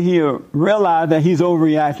maybe he'll realize that he's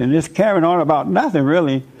overreacting. Just carrying on about nothing,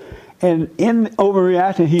 really. And in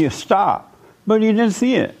overreacting, he'll stop. But he didn't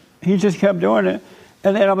see it. He just kept doing it.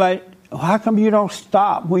 And then I'm like, how come you don't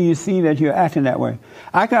stop when you see that you're acting that way?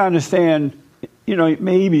 I can understand,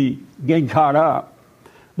 maybe getting caught up.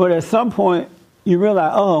 But at some point, you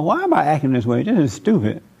realize, why am I acting this way? This is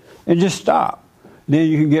stupid. And just stop. Then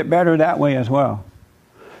you can get better that way as well.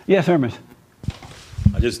 Yes, Hermes.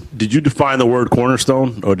 Did you define the word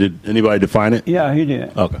cornerstone, or did anybody define it? Yeah, he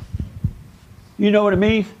did. Okay. You know what it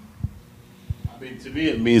means? I mean, to me,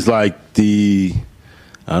 it means like the,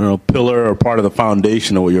 pillar or part of the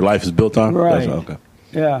foundation of what your life is built on. Right. Okay.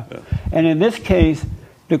 Yeah. And in this case,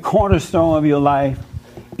 the cornerstone of your life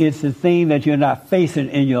is the thing that you're not facing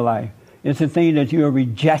in your life. It's the thing that you're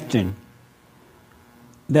rejecting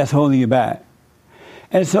that's holding you back.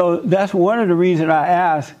 And so that's one of the reasons I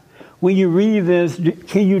ask, when you read this,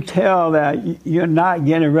 can you tell that you're not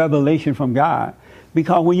getting revelation from God?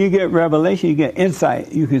 Because when you get revelation, you get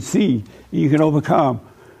insight. You can see, you can overcome.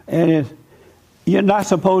 And you're not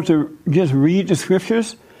supposed to just read the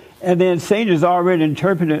scriptures, and then Satan has already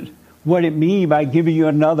interpreted what it means by giving you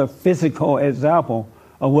another physical example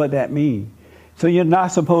of what that means. So you're not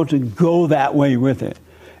supposed to go that way with it.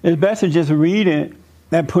 It's best to just read it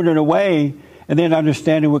and put it away, and then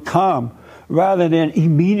understanding will come, rather than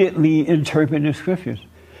immediately interpret the scriptures.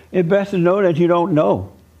 It's best to know that you don't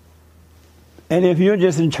know. And if you're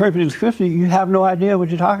just interpreting scripture, you have no idea what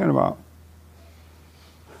you're talking about.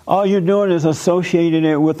 All you're doing is associating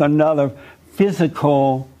it with another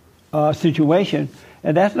physical situation,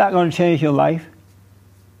 and that's not going to change your life.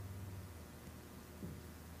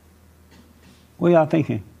 What y'all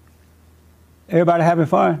thinking? Everybody having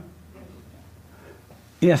fun?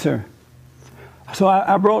 Yes, sir. So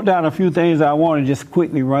I wrote down a few things I want to just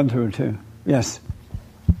quickly run through too. Yes.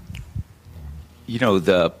 You know,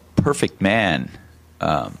 the perfect man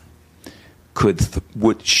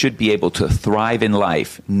should be able to thrive in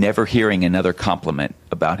life, never hearing another compliment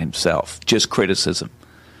about himself, just criticism.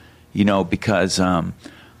 You know, because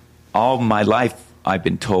all my life I've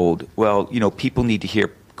been told, well, you know, people need to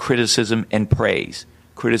hear criticism and praise,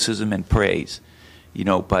 you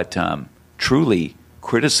know, but truly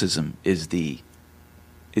criticism is the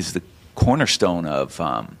cornerstone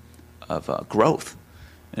of growth,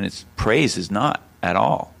 and its praise is not at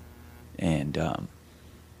all. And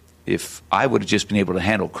if I would have just been able to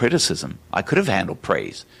handle criticism, I could have handled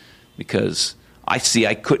praise, because I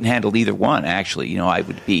couldn't handle either one. Actually, you know, I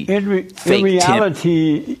would be in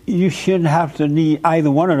reality. You shouldn't have to need either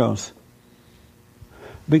one of those,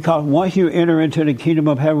 because once you enter into the kingdom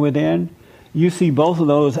of heaven within, you see both of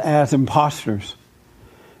those as imposters.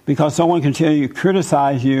 Because someone can tell you,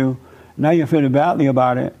 criticize you, now you're feeling badly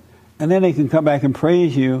about it, and then they can come back and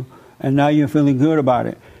praise you, and now you're feeling good about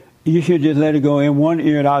it. You should just let it go in one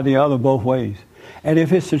ear and out the other, both ways. And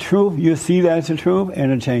if it's the truth, you'll see that it's the truth,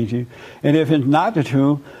 and it'll change you. And if it's not the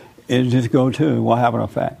truth, it'll just go too. It won't have an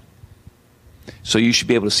effect. So you should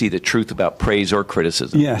be able to see the truth about praise or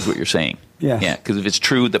criticism, yes, is what you're saying. Yes. Yeah, because if it's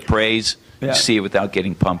true, the praise, you see it without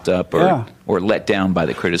getting pumped up or let down by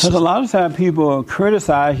the criticism. Because a lot of times people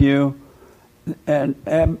criticize you, and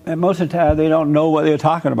most of the time they don't know what they're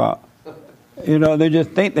talking about. You know, they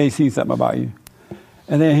just think they see something about you.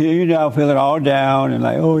 And then you now feeling all down and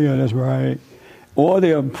like, oh yeah, that's right. Or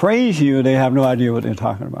they'll praise you, they have no idea what they're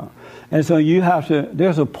talking about. And so you have to,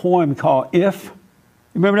 there's a poem called If. You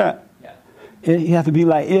remember that? Yeah. You have to be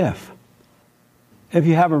like If. If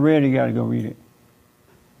you haven't read it, you got to go read it.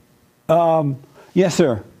 Yes,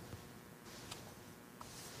 sir.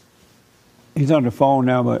 He's on the phone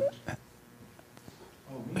now, but...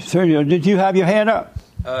 Sergio, did you have your hand up?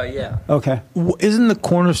 Yeah. Okay. Isn't the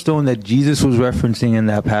cornerstone that Jesus was referencing in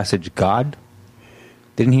that passage God?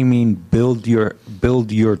 Didn't he mean build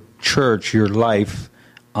your church, your life,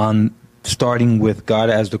 on starting with God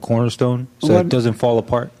as the cornerstone, so it doesn't fall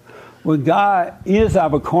apart? Well, God is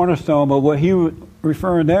our cornerstone, but what he was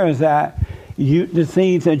referring there is that the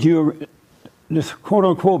things that this quote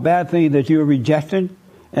unquote bad thing that you're rejecting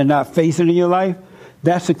and not facing in your life,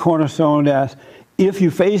 that's the cornerstone. That if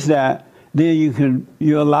you face that, then you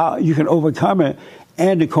can overcome it,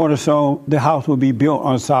 and the cornerstone, the house will be built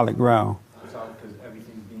on solid ground. Because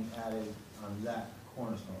everything's being added on that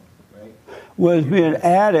cornerstone, right? Well, it's being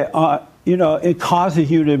added on. You know, it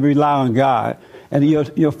causes you to rely on God, and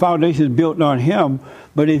your foundation is built on Him.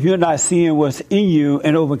 But if you're not seeing what's in you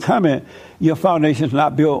and overcome it, your foundation is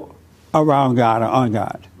not built around God or on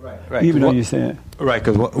God. Right. Even though you say it. Right,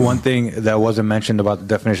 because one thing that wasn't mentioned about the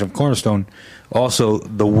definition of cornerstone, also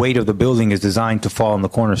the weight of the building is designed to fall on the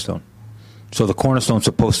cornerstone. So the cornerstone's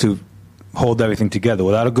supposed to hold everything together.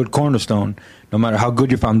 Without a good cornerstone, no matter how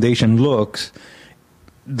good your foundation looks,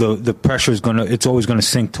 the pressure it's always gonna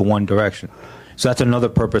sink to one direction. So that's another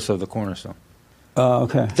purpose of the cornerstone.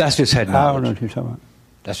 Okay. That's just head knowledge. I don't know what you're talking about.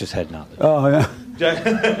 That's just head knowledge. Oh, yeah.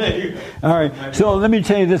 All right. So let me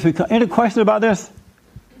tell you this. Any questions about this?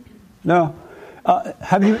 No?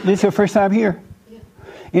 This is your first time here? Yeah.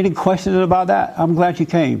 Any questions about that? I'm glad you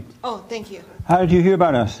came. Oh, thank you. How did you hear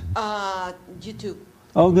about us? YouTube.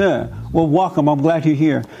 Oh, good. Well, welcome. I'm glad you're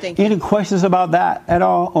here. Thank you. Any questions about that at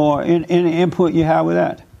all, or any input you have with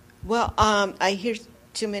that? Well, I hear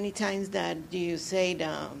too many times that you said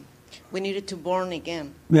we needed to born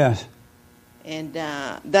again. Yes. And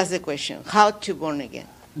that's the question. How to born again?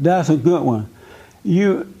 That's a good one.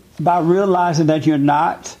 By realizing that you're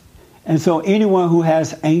not, and so anyone who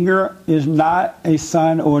has anger is not a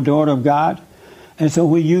son or a daughter of God. And so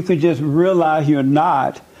when you can just realize you're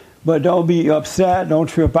not, But don't be upset. Don't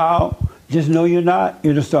trip out. Just know you're not.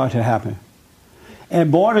 It'll start to happen.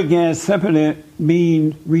 And born again simply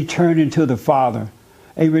means returning to the Father,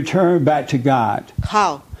 a return back to God.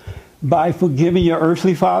 How? By forgiving your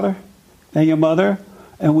earthly father and your mother.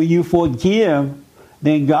 And when you forgive,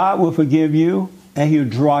 then God will forgive you and He'll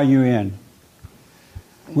draw you in.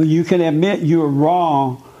 When you can admit you're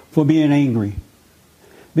wrong for being angry.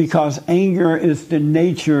 Because anger is the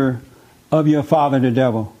nature of your father, the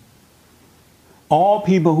devil. All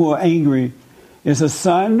people who are angry is a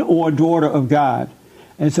son or a daughter of God.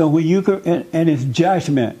 And so when you can, and it's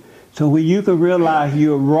judgment. So when you can realize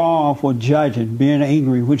you're wrong for judging, being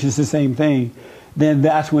angry, which is the same thing, then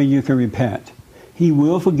that's when you can repent. He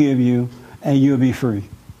will forgive you and you'll be free.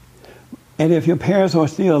 And if your parents are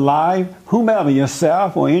still alive, whomever,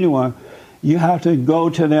 yourself or anyone, you have to go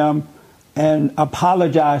to them and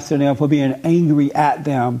apologize to them for being angry at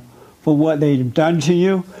them for what they've done to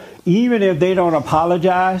you. Even if they don't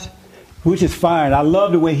apologize, which is fine. I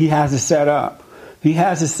love the way he has it set up. He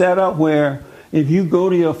has it set up where if you go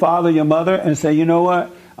to your father, your mother, and say, you know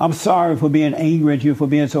what, I'm sorry for being angry at you, for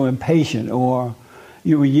being so impatient, or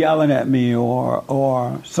you were yelling at me,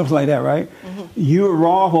 or something like that, right? Mm-hmm. You were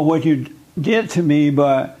wrong for what you did to me,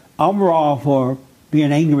 but I'm wrong for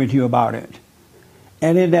being angry at you about it.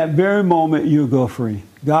 And in that very moment, you'll go free.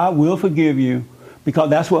 God will forgive you,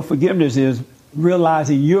 because that's what forgiveness is,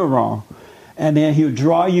 realizing you're wrong. And then He'll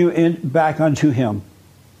draw you in back unto Him,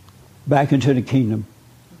 back into the kingdom.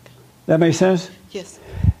 That makes sense? Yes.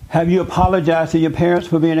 Have you apologized to your parents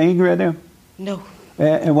for being angry at them? No.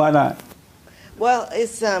 And why not? Well,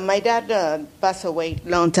 it's my dad passed away a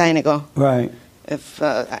long time ago. Right.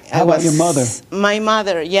 How about your mother? My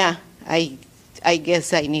mother, yeah. I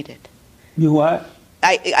guess I need it. You what?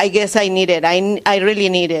 I guess I need it. I really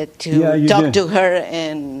needed to talk to her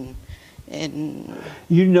and.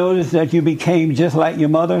 You notice that you became just like your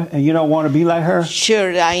mother, and you don't want to be like her?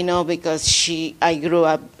 Sure, I know, because I grew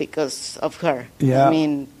up because of her. Yeah. I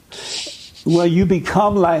mean, well, you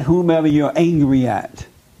become like whomever you're angry at.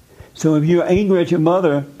 So if you're angry at your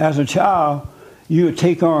mother as a child, you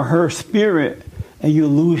take on her spirit, and you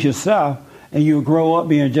lose yourself, and you grow up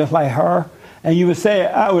being just like her. And you would say,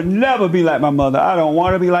 I would never be like my mother. I don't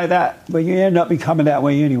want to be like that. But you end up becoming that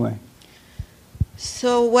way anyway.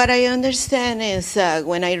 So what I understand is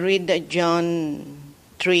when I read John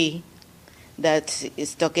 3, that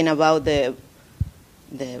is talking about the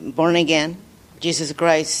born again, Jesus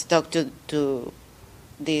Christ talked to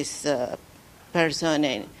this person.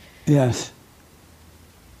 And, yes.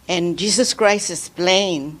 And Jesus Christ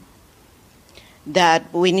explained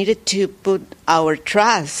that we needed to put our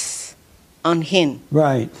trust on Him.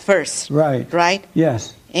 Right. First. Right. Right?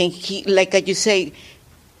 Yes. And He, like you say,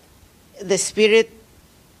 the spirit,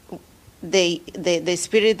 the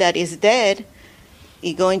spirit that is dead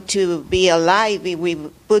is going to be alive if we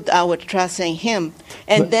put our trust in Him.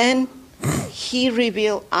 And then He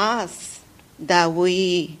revealed us that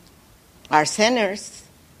we are sinners,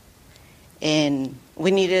 and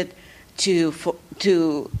we needed to.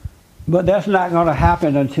 But that's not going to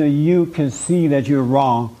happen until you can see that you're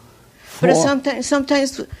wrong. But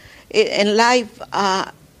sometimes in life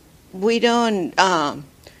we don't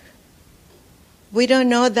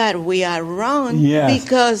know that we are wrong. Yes.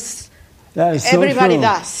 Because that is so everybody true.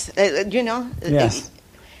 Does, Yes,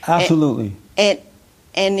 absolutely. And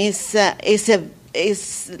it's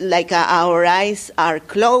like our eyes are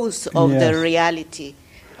closed of the reality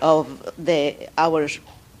of our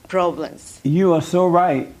problems. You are so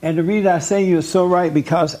right. And the reason I say you're so right,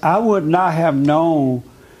 because I would not have known,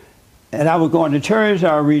 and I was going to church,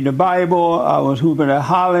 I was reading the Bible, I was hooping and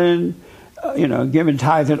hollering, giving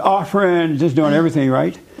tithes and offering, just doing everything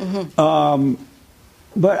right. Mm-hmm.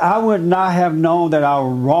 But I would not have known that I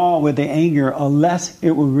was wrong with the anger unless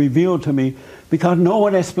it was revealed to me, because no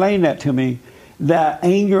one explained that to me, that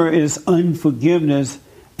anger is unforgiveness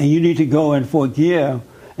and you need to go and forgive.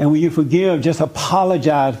 And when you forgive, just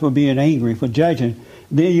apologize for being angry, for judging.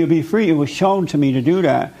 Then you'll be free. It was shown to me to do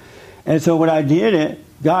that. And so when I did it,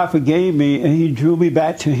 God forgave me and He drew me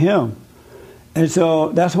back to Him. And so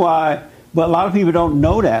that's why, but a lot of people don't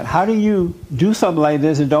know that. How do you do something like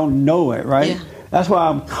this and don't know it, right? Yeah. That's why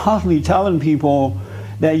I'm constantly telling people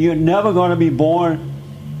that you're never going to be born,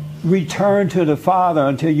 return to the Father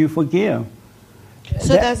until you forgive.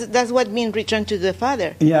 So that's what means return to the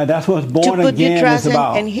Father. Yeah, that's what born again is about. To put your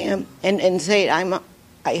trust in Him and say,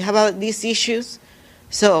 I have these issues,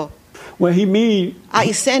 so what He means,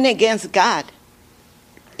 I sin against God,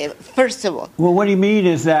 first of all. Well, what He means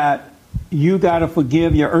is that you got to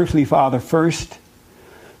forgive your earthly father first,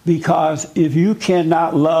 because if you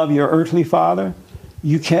cannot love your earthly father,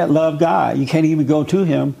 you can't love God. You can't even go to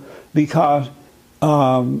him because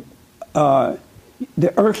the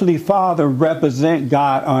earthly father represent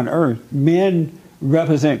God on earth. Men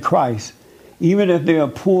represent Christ. Even if they're a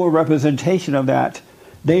poor representation of that,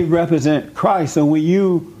 they represent Christ. So when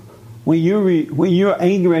you're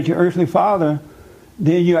angry at your earthly father,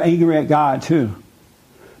 then you're angry at God too.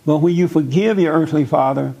 But when you forgive your earthly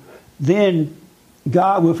father, then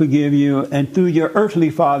God will forgive you, and through your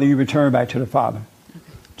earthly father, you return back to the Father,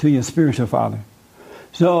 to your spiritual father.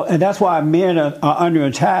 So, and that's why men are under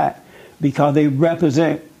attack, because they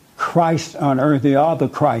represent Christ on earth. They are the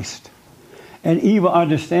Christ. And evil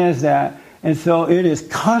understands that, and so it is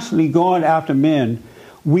constantly going after men,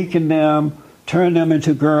 weaken them, turn them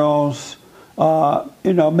into girls,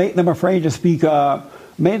 make them afraid to speak up,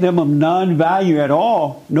 make them of none value at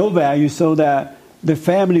all, no value, so that the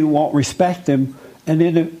family won't respect them, and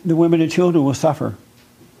then the women and children will suffer.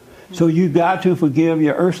 So you got to forgive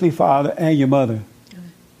your earthly father and your mother.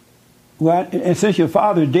 Well, and since your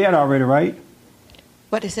father's dead already, right?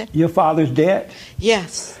 What is it? Your father's dead?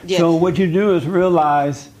 Yes. So what you do is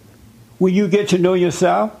realize, when you get to know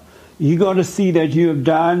yourself, you're going to see that you have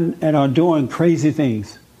done and are doing crazy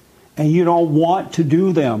things, and you don't want to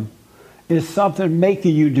do them. It's something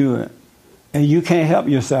making you do it, and you can't help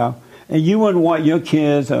yourself. And you wouldn't want your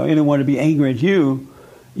kids or anyone to be angry at you.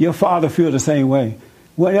 Your father feels the same way.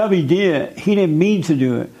 Whatever he did, he didn't mean to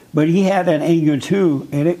do it, but he had that anger too,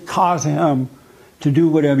 and it caused him to do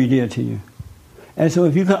whatever he did to you. And so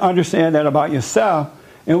if you can understand that about yourself,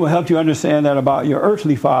 it will help you understand that about your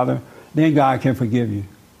earthly father, then God can forgive you.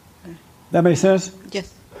 That makes sense?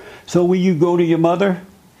 Yes. So will you go to your mother?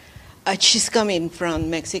 She's coming from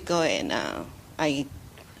Mexico, and I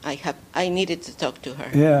needed to talk to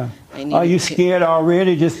her. Yeah. Are you scared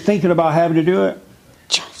already just thinking about having to do it?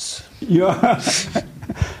 Yes. Yeah.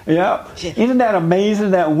 Yeah. Isn't that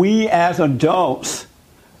amazing that we as adults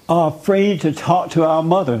are afraid to talk to our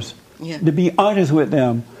mothers, to be honest with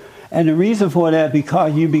them? And the reason for that is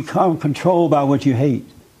because you become controlled by what you hate.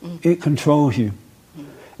 It controls you.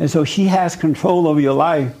 And so she has control over your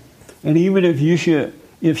life. And even if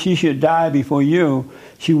she should die before you,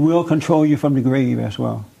 she will control you from the grave as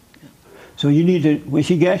well. So you need to, when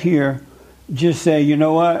she gets here, just say, you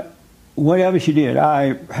know what? Whatever she did,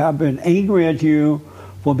 I have been angry at you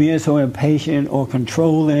for being so impatient or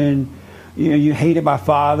controlling. You hated my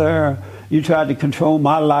father. You tried to control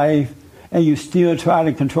my life, and you still try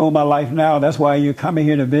to control my life now. That's why you're coming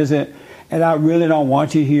here to visit. And I really don't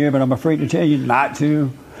want you here, but I'm afraid to tell you not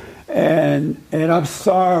to. And I'm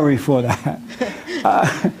sorry for that.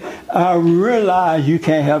 I realize you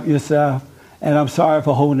can't help yourself, and I'm sorry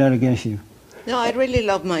for holding that against you. No, I really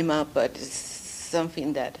love my mom, but it's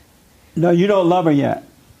something that... No, you don't love her yet.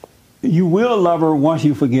 You will love her once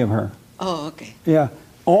you forgive her. Oh, okay. Yeah.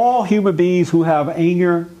 All human beings who have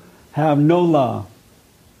anger have no love.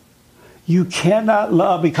 You cannot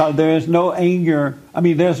love because there is no anger.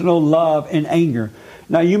 There's no love in anger.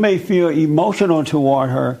 Now, you may feel emotional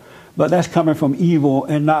toward her, but that's coming from evil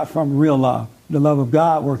and not from real love, the love of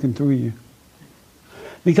God working through you.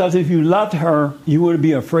 Because if you loved her, you wouldn't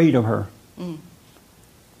be afraid of her.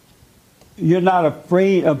 You're not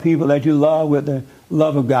afraid of people that you love with the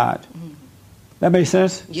love of God. That makes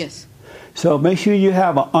sense? Yes. So make sure you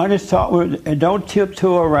have an honest talk with it, and don't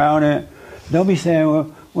tiptoe around it. Don't be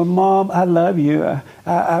saying, well, Mom, I love you.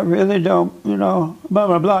 I really don't, blah,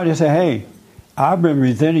 blah, blah. Just say, hey, I've been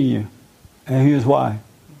resenting you, and here's why.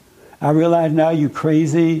 I realize now you're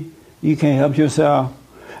crazy. You can't help yourself,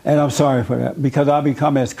 and I'm sorry for that, because I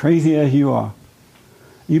become as crazy as you are.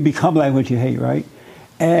 You become like what you hate, right?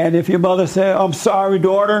 And if your mother says, I'm sorry,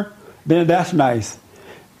 daughter, then that's nice.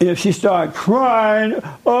 If she starts crying,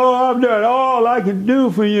 oh, I've done all I can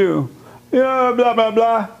do for you, yeah, blah, blah,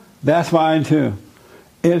 blah, that's fine too.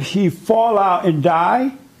 If she fall out and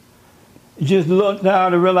die, just look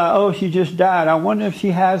down and realize, oh, she just died. I wonder if she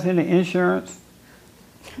has any insurance.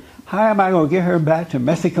 How am I going to get her back to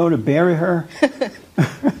Mexico to bury her?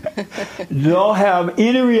 Don't have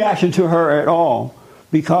any reaction to her at all,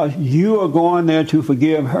 because you are going there to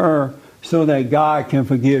forgive her so that God can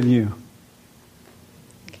forgive you.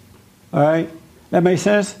 All right? That makes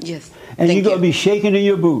sense? Yes. And you're going to be shaking in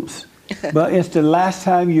your boots. But it's the last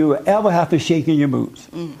time you ever have to shake in your boots.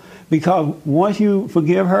 Because once you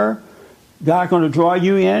forgive her, God's going to draw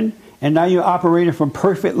you in, and now you're operating from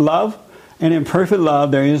perfect love. And in perfect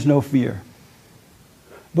love, there is no fear.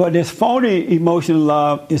 But this phony emotional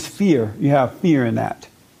love is fear. You have fear in that.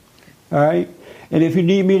 All right? And if you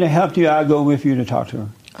need me to help you, I'll go with you to talk to her.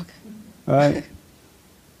 Okay. All right?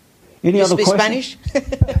 Any you other speak questions?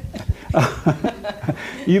 Spanish?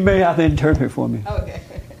 You may have to interpret for me. Okay.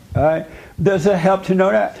 All right. Does it help to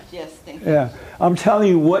know that? Yes, thank you. Yeah. I'm telling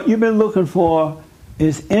you, what you've been looking for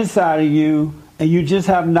is inside of you, and you just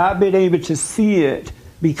have not been able to see it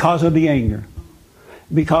because of the anger.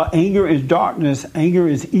 Because anger is darkness, anger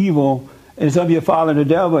is evil, it's of your father the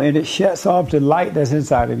devil, and it shuts off the light that's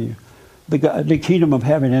inside of you, the kingdom of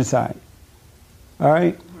heaven inside. All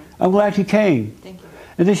right? I'm glad you came. Thank you.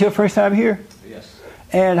 Is this your first time here? Yes.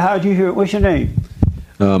 And how did you hear? What's your name?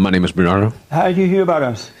 My name is Bernardo. How did you hear about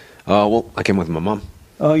us? Well, I came with my mom.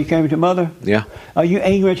 Oh, you came with your mother? Yeah. Are you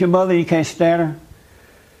angry at your mother? You can't stand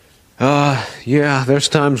her? Yeah. There's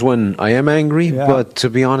times when I am angry, Yeah. but to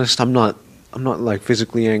be honest, I'm not like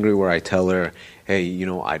physically angry where I tell her, hey,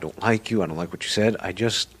 I don't like you. I don't like what you said. I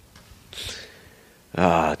just,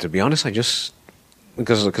 to be honest,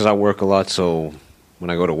 because I work a lot, so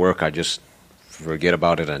when I go to work, I just forget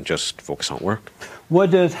about it and just focus on work.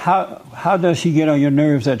 How does she get on your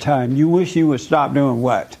nerves at times? You wish you would stop doing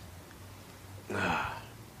what?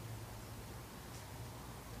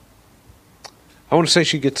 I wouldn't say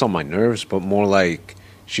she gets on my nerves, but more like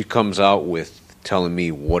she comes out with telling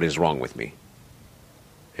me what is wrong with me.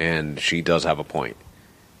 And she does have a point.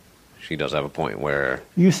 She does have a point where...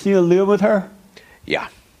 You still live with her? Yeah.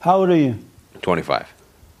 How old are you? 25.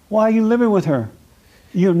 Why are you living with her?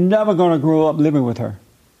 You're never going to grow up living with her.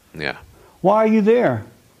 Yeah. Why are you there?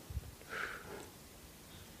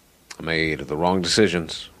 I made the wrong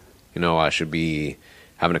decisions. I should be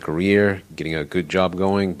having a career, getting a good job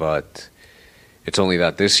going, but it's only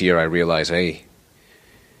that this year I realized, hey,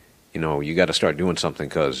 you got to start doing something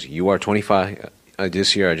because you are 25.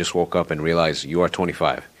 This year I just woke up and realized you are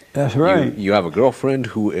 25. That's right. You have a girlfriend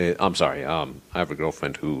who is, I have a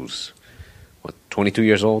girlfriend who's, 22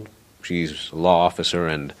 years old? She's a law officer,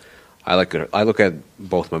 and I look at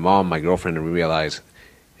both my mom and my girlfriend and realize,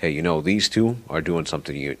 hey, these two are doing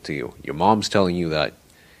something to you. Your mom's telling you that,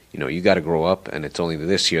 you got to grow up, and it's only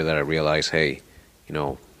this year that I realize, hey,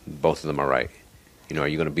 both of them are right. Are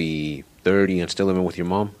you going to be 30 and still living with your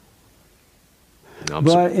mom?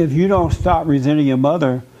 But if you don't stop resenting your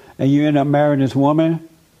mother and you end up marrying this woman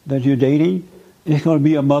that you're dating, it's going to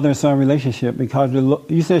be a mother-son relationship because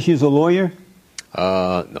you said she's a lawyer?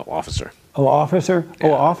 No, officer. Oh, officer? Yeah.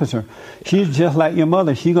 Oh, officer. She's just like your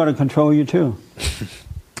mother. She's going to control you too.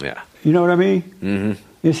 Yeah. You know what I mean?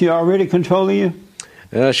 Mm-hmm. Is she already controlling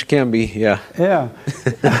you? She can be, yeah. Yeah.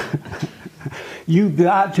 You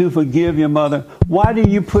got to forgive your mother. Why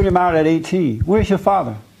did you put him out at 18? Where's your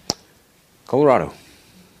father? Colorado.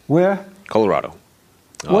 Where? Colorado.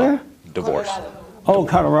 Where? Divorce. Colorado. Oh,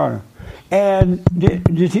 Colorado. And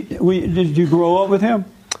did you grow up with him?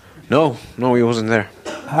 No, he wasn't there.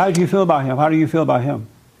 How did you feel about him? How do you feel about him?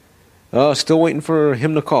 Still waiting for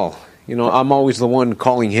him to call. I'm always the one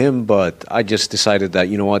calling him, but I just decided that,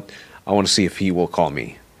 I want to see if he will call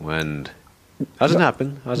me. And hasn't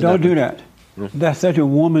happened. Don't do that. No. That's such a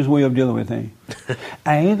woman's way of dealing with things.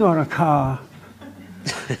 I ain't going to call.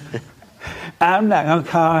 I'm not going to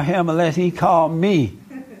call him unless he called me.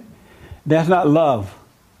 That's not love.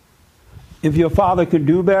 If your father could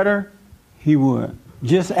do better, he would.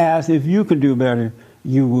 Just as if you could do better,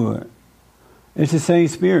 you would. It's the same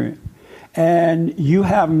spirit. And you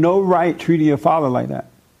have no right treating your father like that.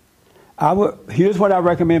 Here's what I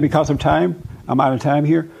recommend because of time. I'm out of time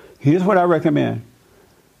here. Here's what I recommend.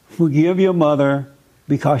 Forgive your mother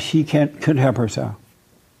because she couldn't help herself.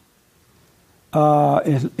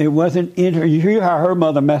 It wasn't in her. You hear how her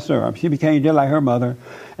mother messed her up. She became just like her mother.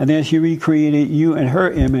 And then she recreated you in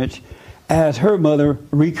her image as her mother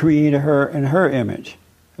recreated her in her image.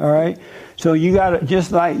 All right? So you got to,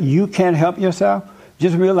 just like you can't help yourself,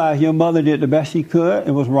 just realize your mother did the best she could.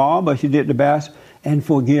 It was wrong, but she did the best, and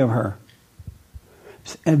forgive her.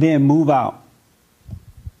 And then move out.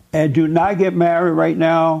 And do not get married right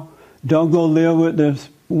now. Don't go live with this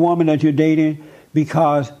woman that you're dating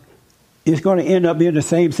because it's going to end up being the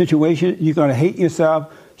same situation. You're going to hate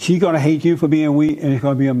yourself. She's going to hate you for being weak, and it's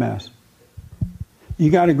going to be a mess. You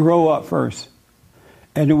got to grow up first.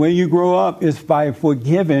 And the way you grow up is by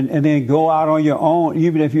forgiving and then go out on your own,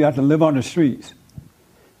 even if you have to live on the streets.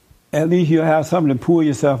 At least you'll have something to pull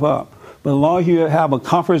yourself up. But as long as you have a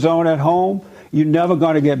comfort zone at home, you're never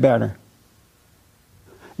going to get better.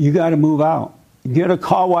 You got to move out. Get a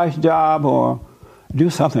car wash job or do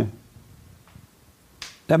something.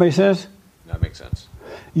 That make sense? That makes sense.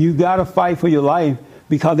 You got to fight for your life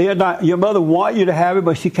because your mother wants you to have it,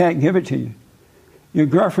 but she can't give it to you. Your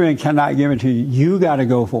girlfriend cannot give it to you. You got to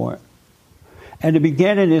go for it. And the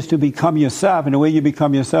beginning is to become yourself. And the way you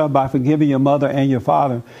become yourself by forgiving your mother and your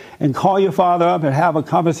father. And call your father up and have a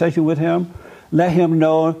conversation with him. let him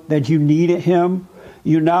know that you needed him.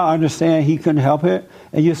 You now understand he couldn't help it,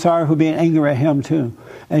 and you're sorry for being angry at him too.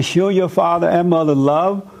 And show your father and mother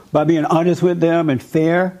love by being honest with them and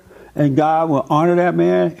fair, and God will honor that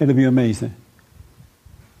man. It'll be amazing.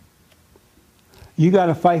 You got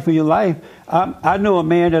to fight for your life. I know a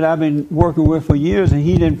man that I've been working with for years, and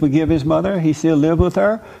he didn't forgive his mother. He still lived with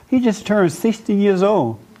her. He just turned 60 years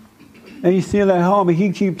old. And he's still at home, and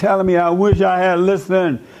he keep telling me, I wish I had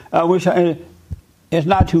listened. I wish I had. It's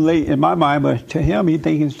not too late in my mind, but to him, he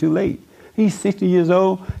thinks it's too late. He's 60 years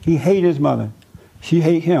old. He hates his mother. She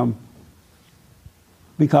hates him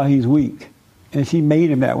because he's weak. And she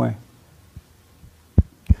made him that way.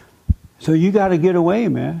 So you got to get away,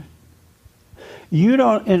 man. You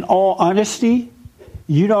don't, in all honesty,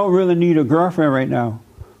 you don't really need a girlfriend right now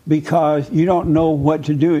because you don't know what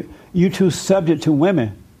to do. You're too subject to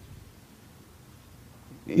women.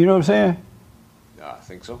 You know what I'm saying? I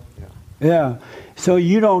think so, yeah. Yeah. So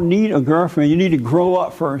you don't need a girlfriend. You need to grow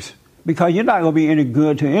up first because you're not going to be any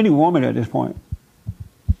good to any woman at this point.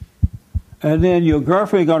 And then your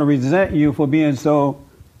girlfriend is going to resent you for being so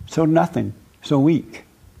nothing, so weak.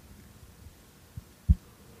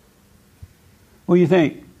 What do you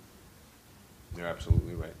think? You're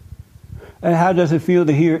absolutely right. And how does it feel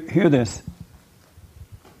to hear this?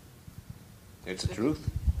 It's the truth.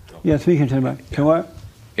 Yeah, speaking to me. To what?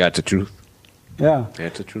 Yeah, it's the truth. Yeah. Yeah,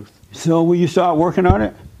 it's the truth. So will you start working on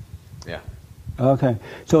it? Yeah. Okay.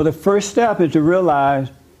 So the first step is to realize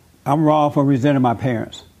I'm wrong for resenting my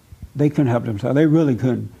parents. They couldn't help themselves. They really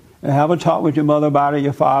couldn't. And have a talk with your mother about it,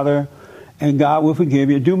 your father, and God will forgive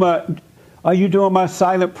you. Are you doing my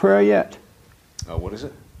silent prayer yet? What is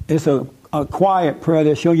it? It's a quiet prayer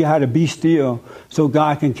that shows you how to be still so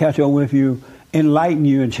God can catch up with you, enlighten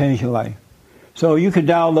you, and change your life. So you can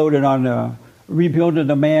download it on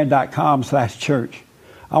rebuildingtheman.com/church.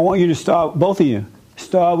 I want you to start, both of you,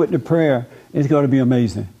 start with the prayer. It's going to be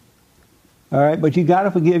amazing. All right? But you got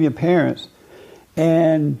to forgive your parents.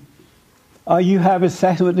 And are you having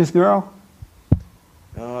sex with this girl?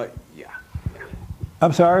 Yeah.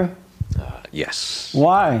 I'm sorry? Yes.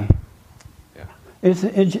 Why? It's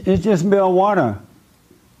just marijuana.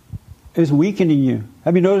 It's weakening you.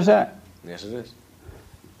 Have you noticed that? Yes, it is.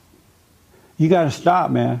 You got to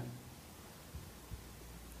stop, man.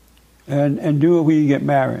 And do it when you get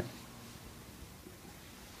married.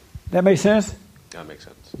 That make sense? That makes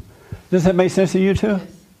sense. Does that make sense to you too?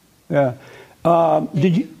 Yes. Yeah.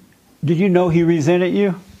 Did you know he resented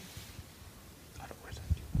you? I don't resent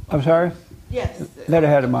you. I'm sorry? Yes. Let her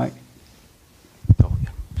have the mic.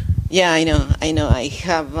 Yeah, I know. I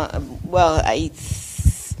have.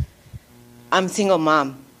 I'm single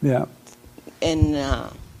mom. Yeah. And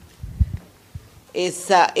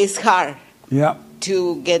it's hard. Yeah.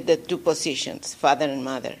 To get the two positions, father and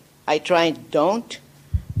mother. I try and don't,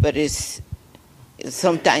 but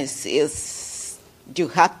sometimes you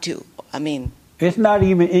have to. I mean. It's not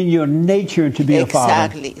even in your nature to be a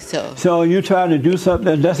father. Exactly. So you try to do something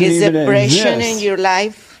that doesn't even exist. It's depression in your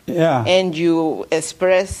life. Yeah. And you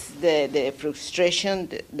express the frustration,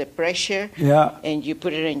 the pressure. Yeah. And you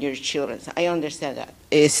put it in your children. I understand that.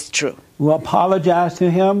 It's true. Well, apologize to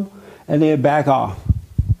him and then back off.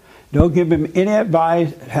 Don't give him any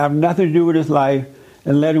advice, have nothing to do with his life,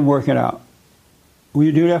 and let him work it out. Will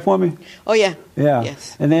you do that for me? Oh, yeah. Yeah.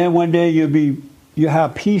 Yes. And then one day you'll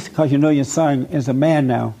have peace because you know your son is a man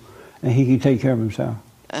now, and he can take care of himself.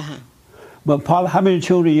 Uh-huh. But Paula, how many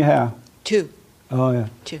children do you have? 2. Oh, yeah.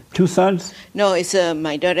 2. 2 sons? No, it's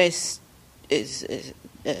my daughter is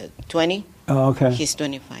 20. Oh, okay. He's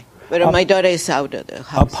 25. But my daughter is out of the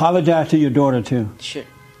house. Apologize to your daughter, too. Sure.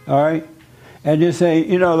 All right? And just say,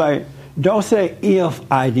 don't say if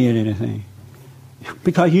I did anything.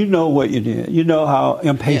 Because you know what you did. You know how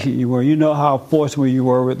impatient you were. You know how forceful you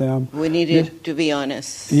were with them. We needed to be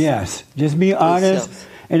honest. Yes. Just be honest.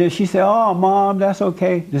 And if she said, oh, Mom, that's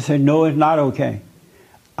okay. Just say, no, it's not okay.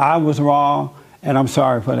 I was wrong, and I'm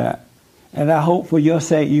sorry for that. And I hope for your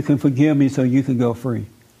sake you can forgive me so you can go free.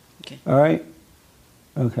 Okay. All right?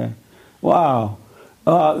 Okay. Wow.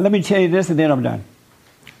 Let me tell you this, and then I'm done.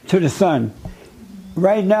 To the son.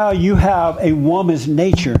 Right now you have a woman's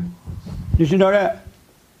nature. Did you know that?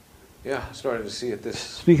 Yeah, I started to see it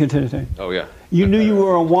Speaking to the thing. Oh, yeah. You knew you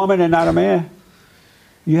were a woman and not a man?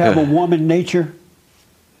 You have a woman nature?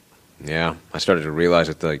 Yeah, I started to realize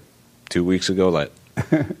it like 2 weeks ago.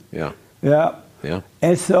 Yeah. Yeah. Yeah.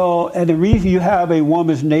 And the reason you have a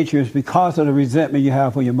woman's nature is because of the resentment you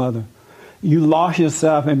have for your mother. You lost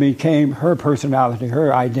yourself and became her personality,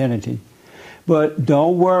 her identity. But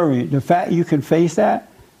don't worry. The fact you can face that,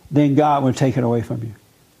 then God will take it away from you.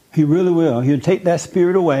 He really will. He'll take that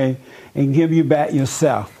spirit away and give you back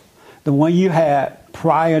yourself, the one you had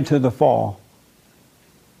prior to the fall.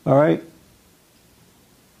 All right?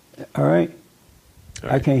 All right?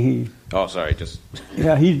 I can't hear you. Oh, sorry. Just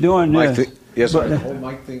yeah, he's doing this. Yes, But- the whole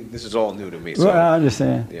mic thing. This is all new to me. So, Well, I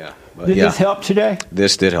understand. yeah. But Did yeah, this help today?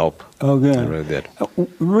 This did help. Oh, good. It really did.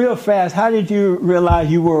 Real fast, how did you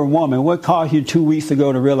realize you were a woman? What caused you 2 weeks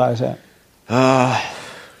ago to realize that?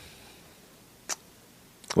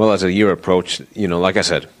 Well, as the year approached, like I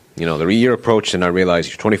said, the year approached, and I realized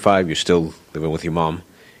you're 25, you're still living with your mom.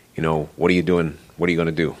 What are you doing? What are you going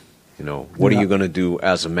to do? What are you going to do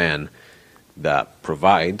as a man that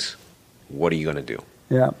provides? What are you going to do?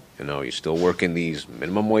 Yeah. You're still working these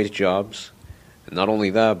minimum wage jobs. And not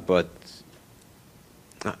only that, but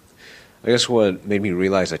I guess what made me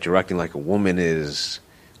realize that you're acting like a woman is...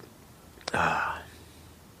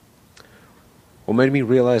 what made me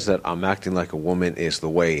realize that I'm acting like a woman is the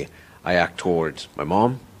way I act towards my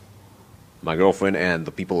mom, my girlfriend, and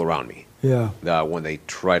the people around me. Yeah. That when they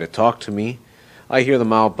try to talk to me, I hear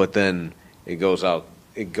them out, but then it goes out.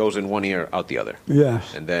 It goes in one ear, out the other.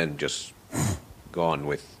 Yes. And then just go on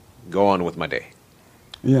with my day.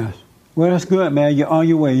 Yes. Well, that's good, man. You're on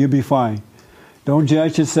your way. You'll be fine. Don't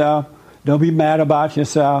judge yourself. Don't be mad about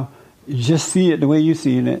yourself. Just see it the way you're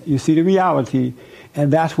seeing it. You see the reality,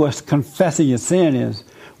 and that's what confessing your sin is.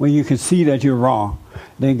 When you can see that you're wrong,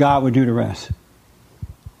 then God will do the rest.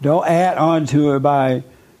 Don't add on to it by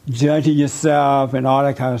judging yourself and all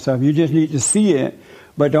that kind of stuff. You just need to see it,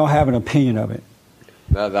 but don't have an opinion of it.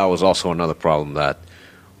 That was also another problem, that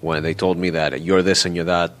when they told me that you're this and you're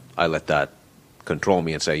that, I let that control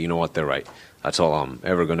me and say, you know what, they're right. That's all I'm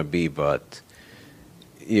ever going to be. But,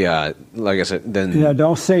 yeah, like I said, then... Yeah,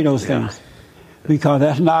 don't say those things, because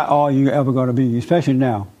that's not all you're ever going to be, especially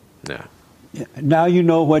now. Yeah. Now you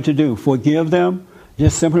know what to do. Forgive them,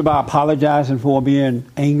 just simply by apologizing for being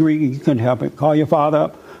angry. You couldn't help it. Call your father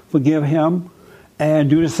up, forgive him, and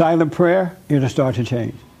do the silent prayer. It'll start to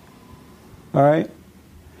change. All right?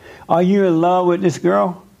 Are you in love with this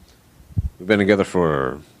girl? We've been together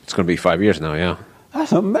for, it's going to be 5 years now, yeah.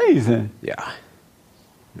 That's amazing. Yeah.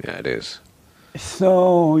 Yeah, it is.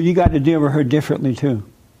 So you got to deal with her differently, too.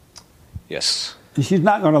 Yes. And she's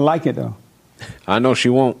not going to like it, though. I know she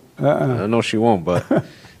won't. I know she won't, but...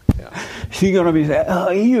 She's going to be saying,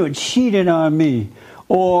 oh, you cheated on me.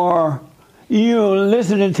 Or you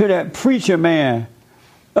listening to that preacher man.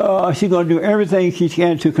 She's going to do everything she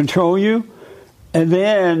can to control you. And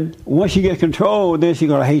then once you get controlled, then she's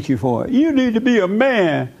going to hate you for it. You need to be a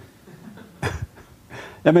man.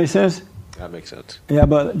 That makes sense? That makes sense. Yeah,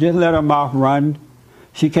 but just let her mouth run.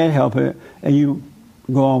 She can't help it. And you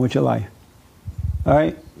go on with your life. All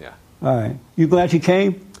right? Yeah. All right. You glad you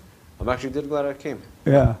came? I'm actually glad I came.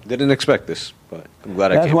 Yeah. Didn't expect this, but I'm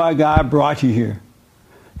glad I came. That's why God brought you here.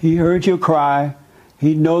 He heard your cry.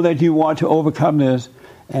 He know that you want to overcome this.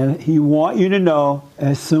 And he want you to know,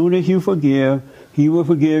 as soon as you forgive, he will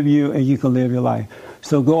forgive you and you can live your life.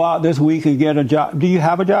 So go out this week and get a job. Do you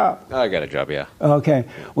have a job? I got a job, yeah. Okay.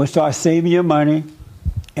 Well, start saving your money.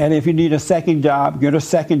 And if you need a second job, get a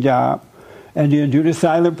second job. And then do the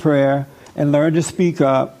silent prayer and learn to speak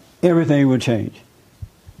up. Everything will change.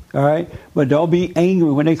 All right? But don't be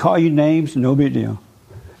angry. When they call you names, no big deal.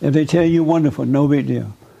 If they tell you wonderful, no big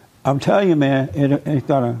deal. I'm telling you, man, it's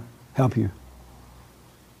going to help you.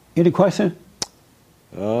 Any question?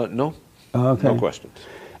 No. Okay. No questions.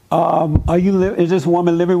 Are you? Is this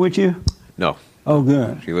woman living with you? No. Oh,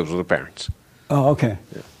 good. She lives with her parents. Oh, okay.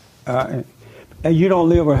 Yeah. And you don't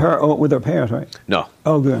live with her or with her parents, right? No.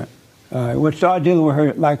 Oh, good. All right. Well, start dealing with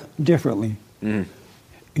her like differently. Mm-hmm.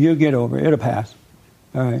 You'll get over it. It'll pass.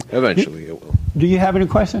 All right. Eventually it will. Do you have any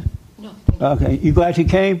questions? No. Okay. You glad you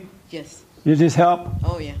came? Yes. Did this help?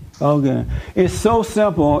 Oh, yeah. Oh, good. It's so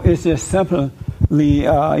simple. It's just simply,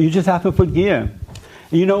 you just have to forgive.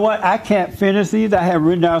 You know what? I can't finish these. I have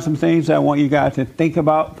written down some things I want you guys to think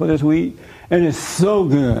about for this week. And it's so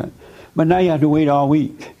good. But now you have to wait all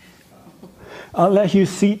week. Unless you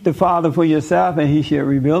seek the Father for yourself and he should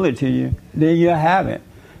reveal it to you, then you'll have it.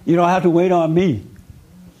 You don't have to wait on me.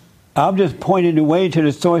 I'm just pointing the way to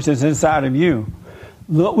the source that's inside of you.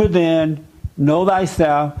 Look within, know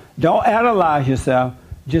thyself. Don't analyze yourself.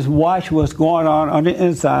 Just watch what's going on the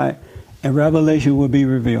inside, and revelation will be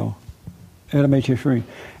revealed. It'll make you free.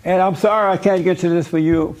 And I'm sorry I can't get to this for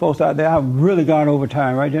you folks out there. I've really gone over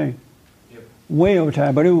time, right, James? Yep. Way over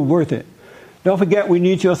time, but it was worth it. Don't forget, we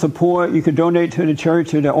need your support. You can donate to the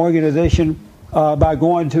church, to the organization, by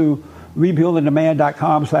going to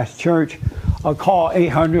rebuildingtheman.com/church, or call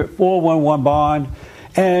 800-411-BOND.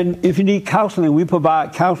 And if you need counseling, we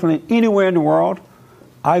provide counseling anywhere in the world.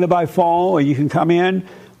 either by phone or you can come in.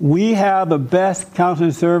 We have the best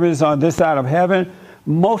counseling service on this side of heaven.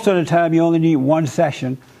 Most of the time, you only need one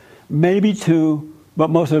session, maybe two, but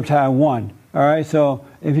most of the time, one. All right, so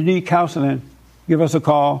if you need counseling, give us a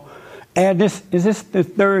call. And is this the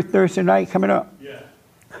third Thursday night coming up? Yeah.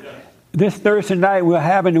 This Thursday night, we're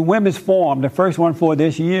having the Women's Forum, the first one for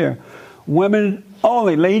this year. Women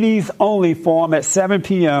only, ladies only forum at 7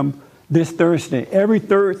 p.m. this Thursday. Every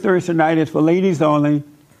third Thursday night is for ladies only.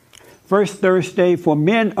 First Thursday for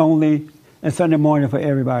men only, and Sunday morning for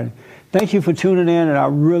everybody. Thank you for tuning in, and I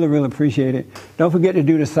really, really appreciate it. Don't forget to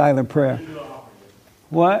do the silent prayer.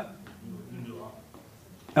 What?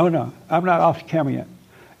 Oh, no, I'm not off camera yet.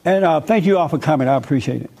 And thank you all for coming. I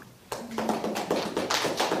appreciate it.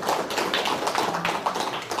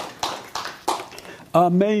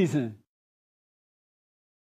 Amazing.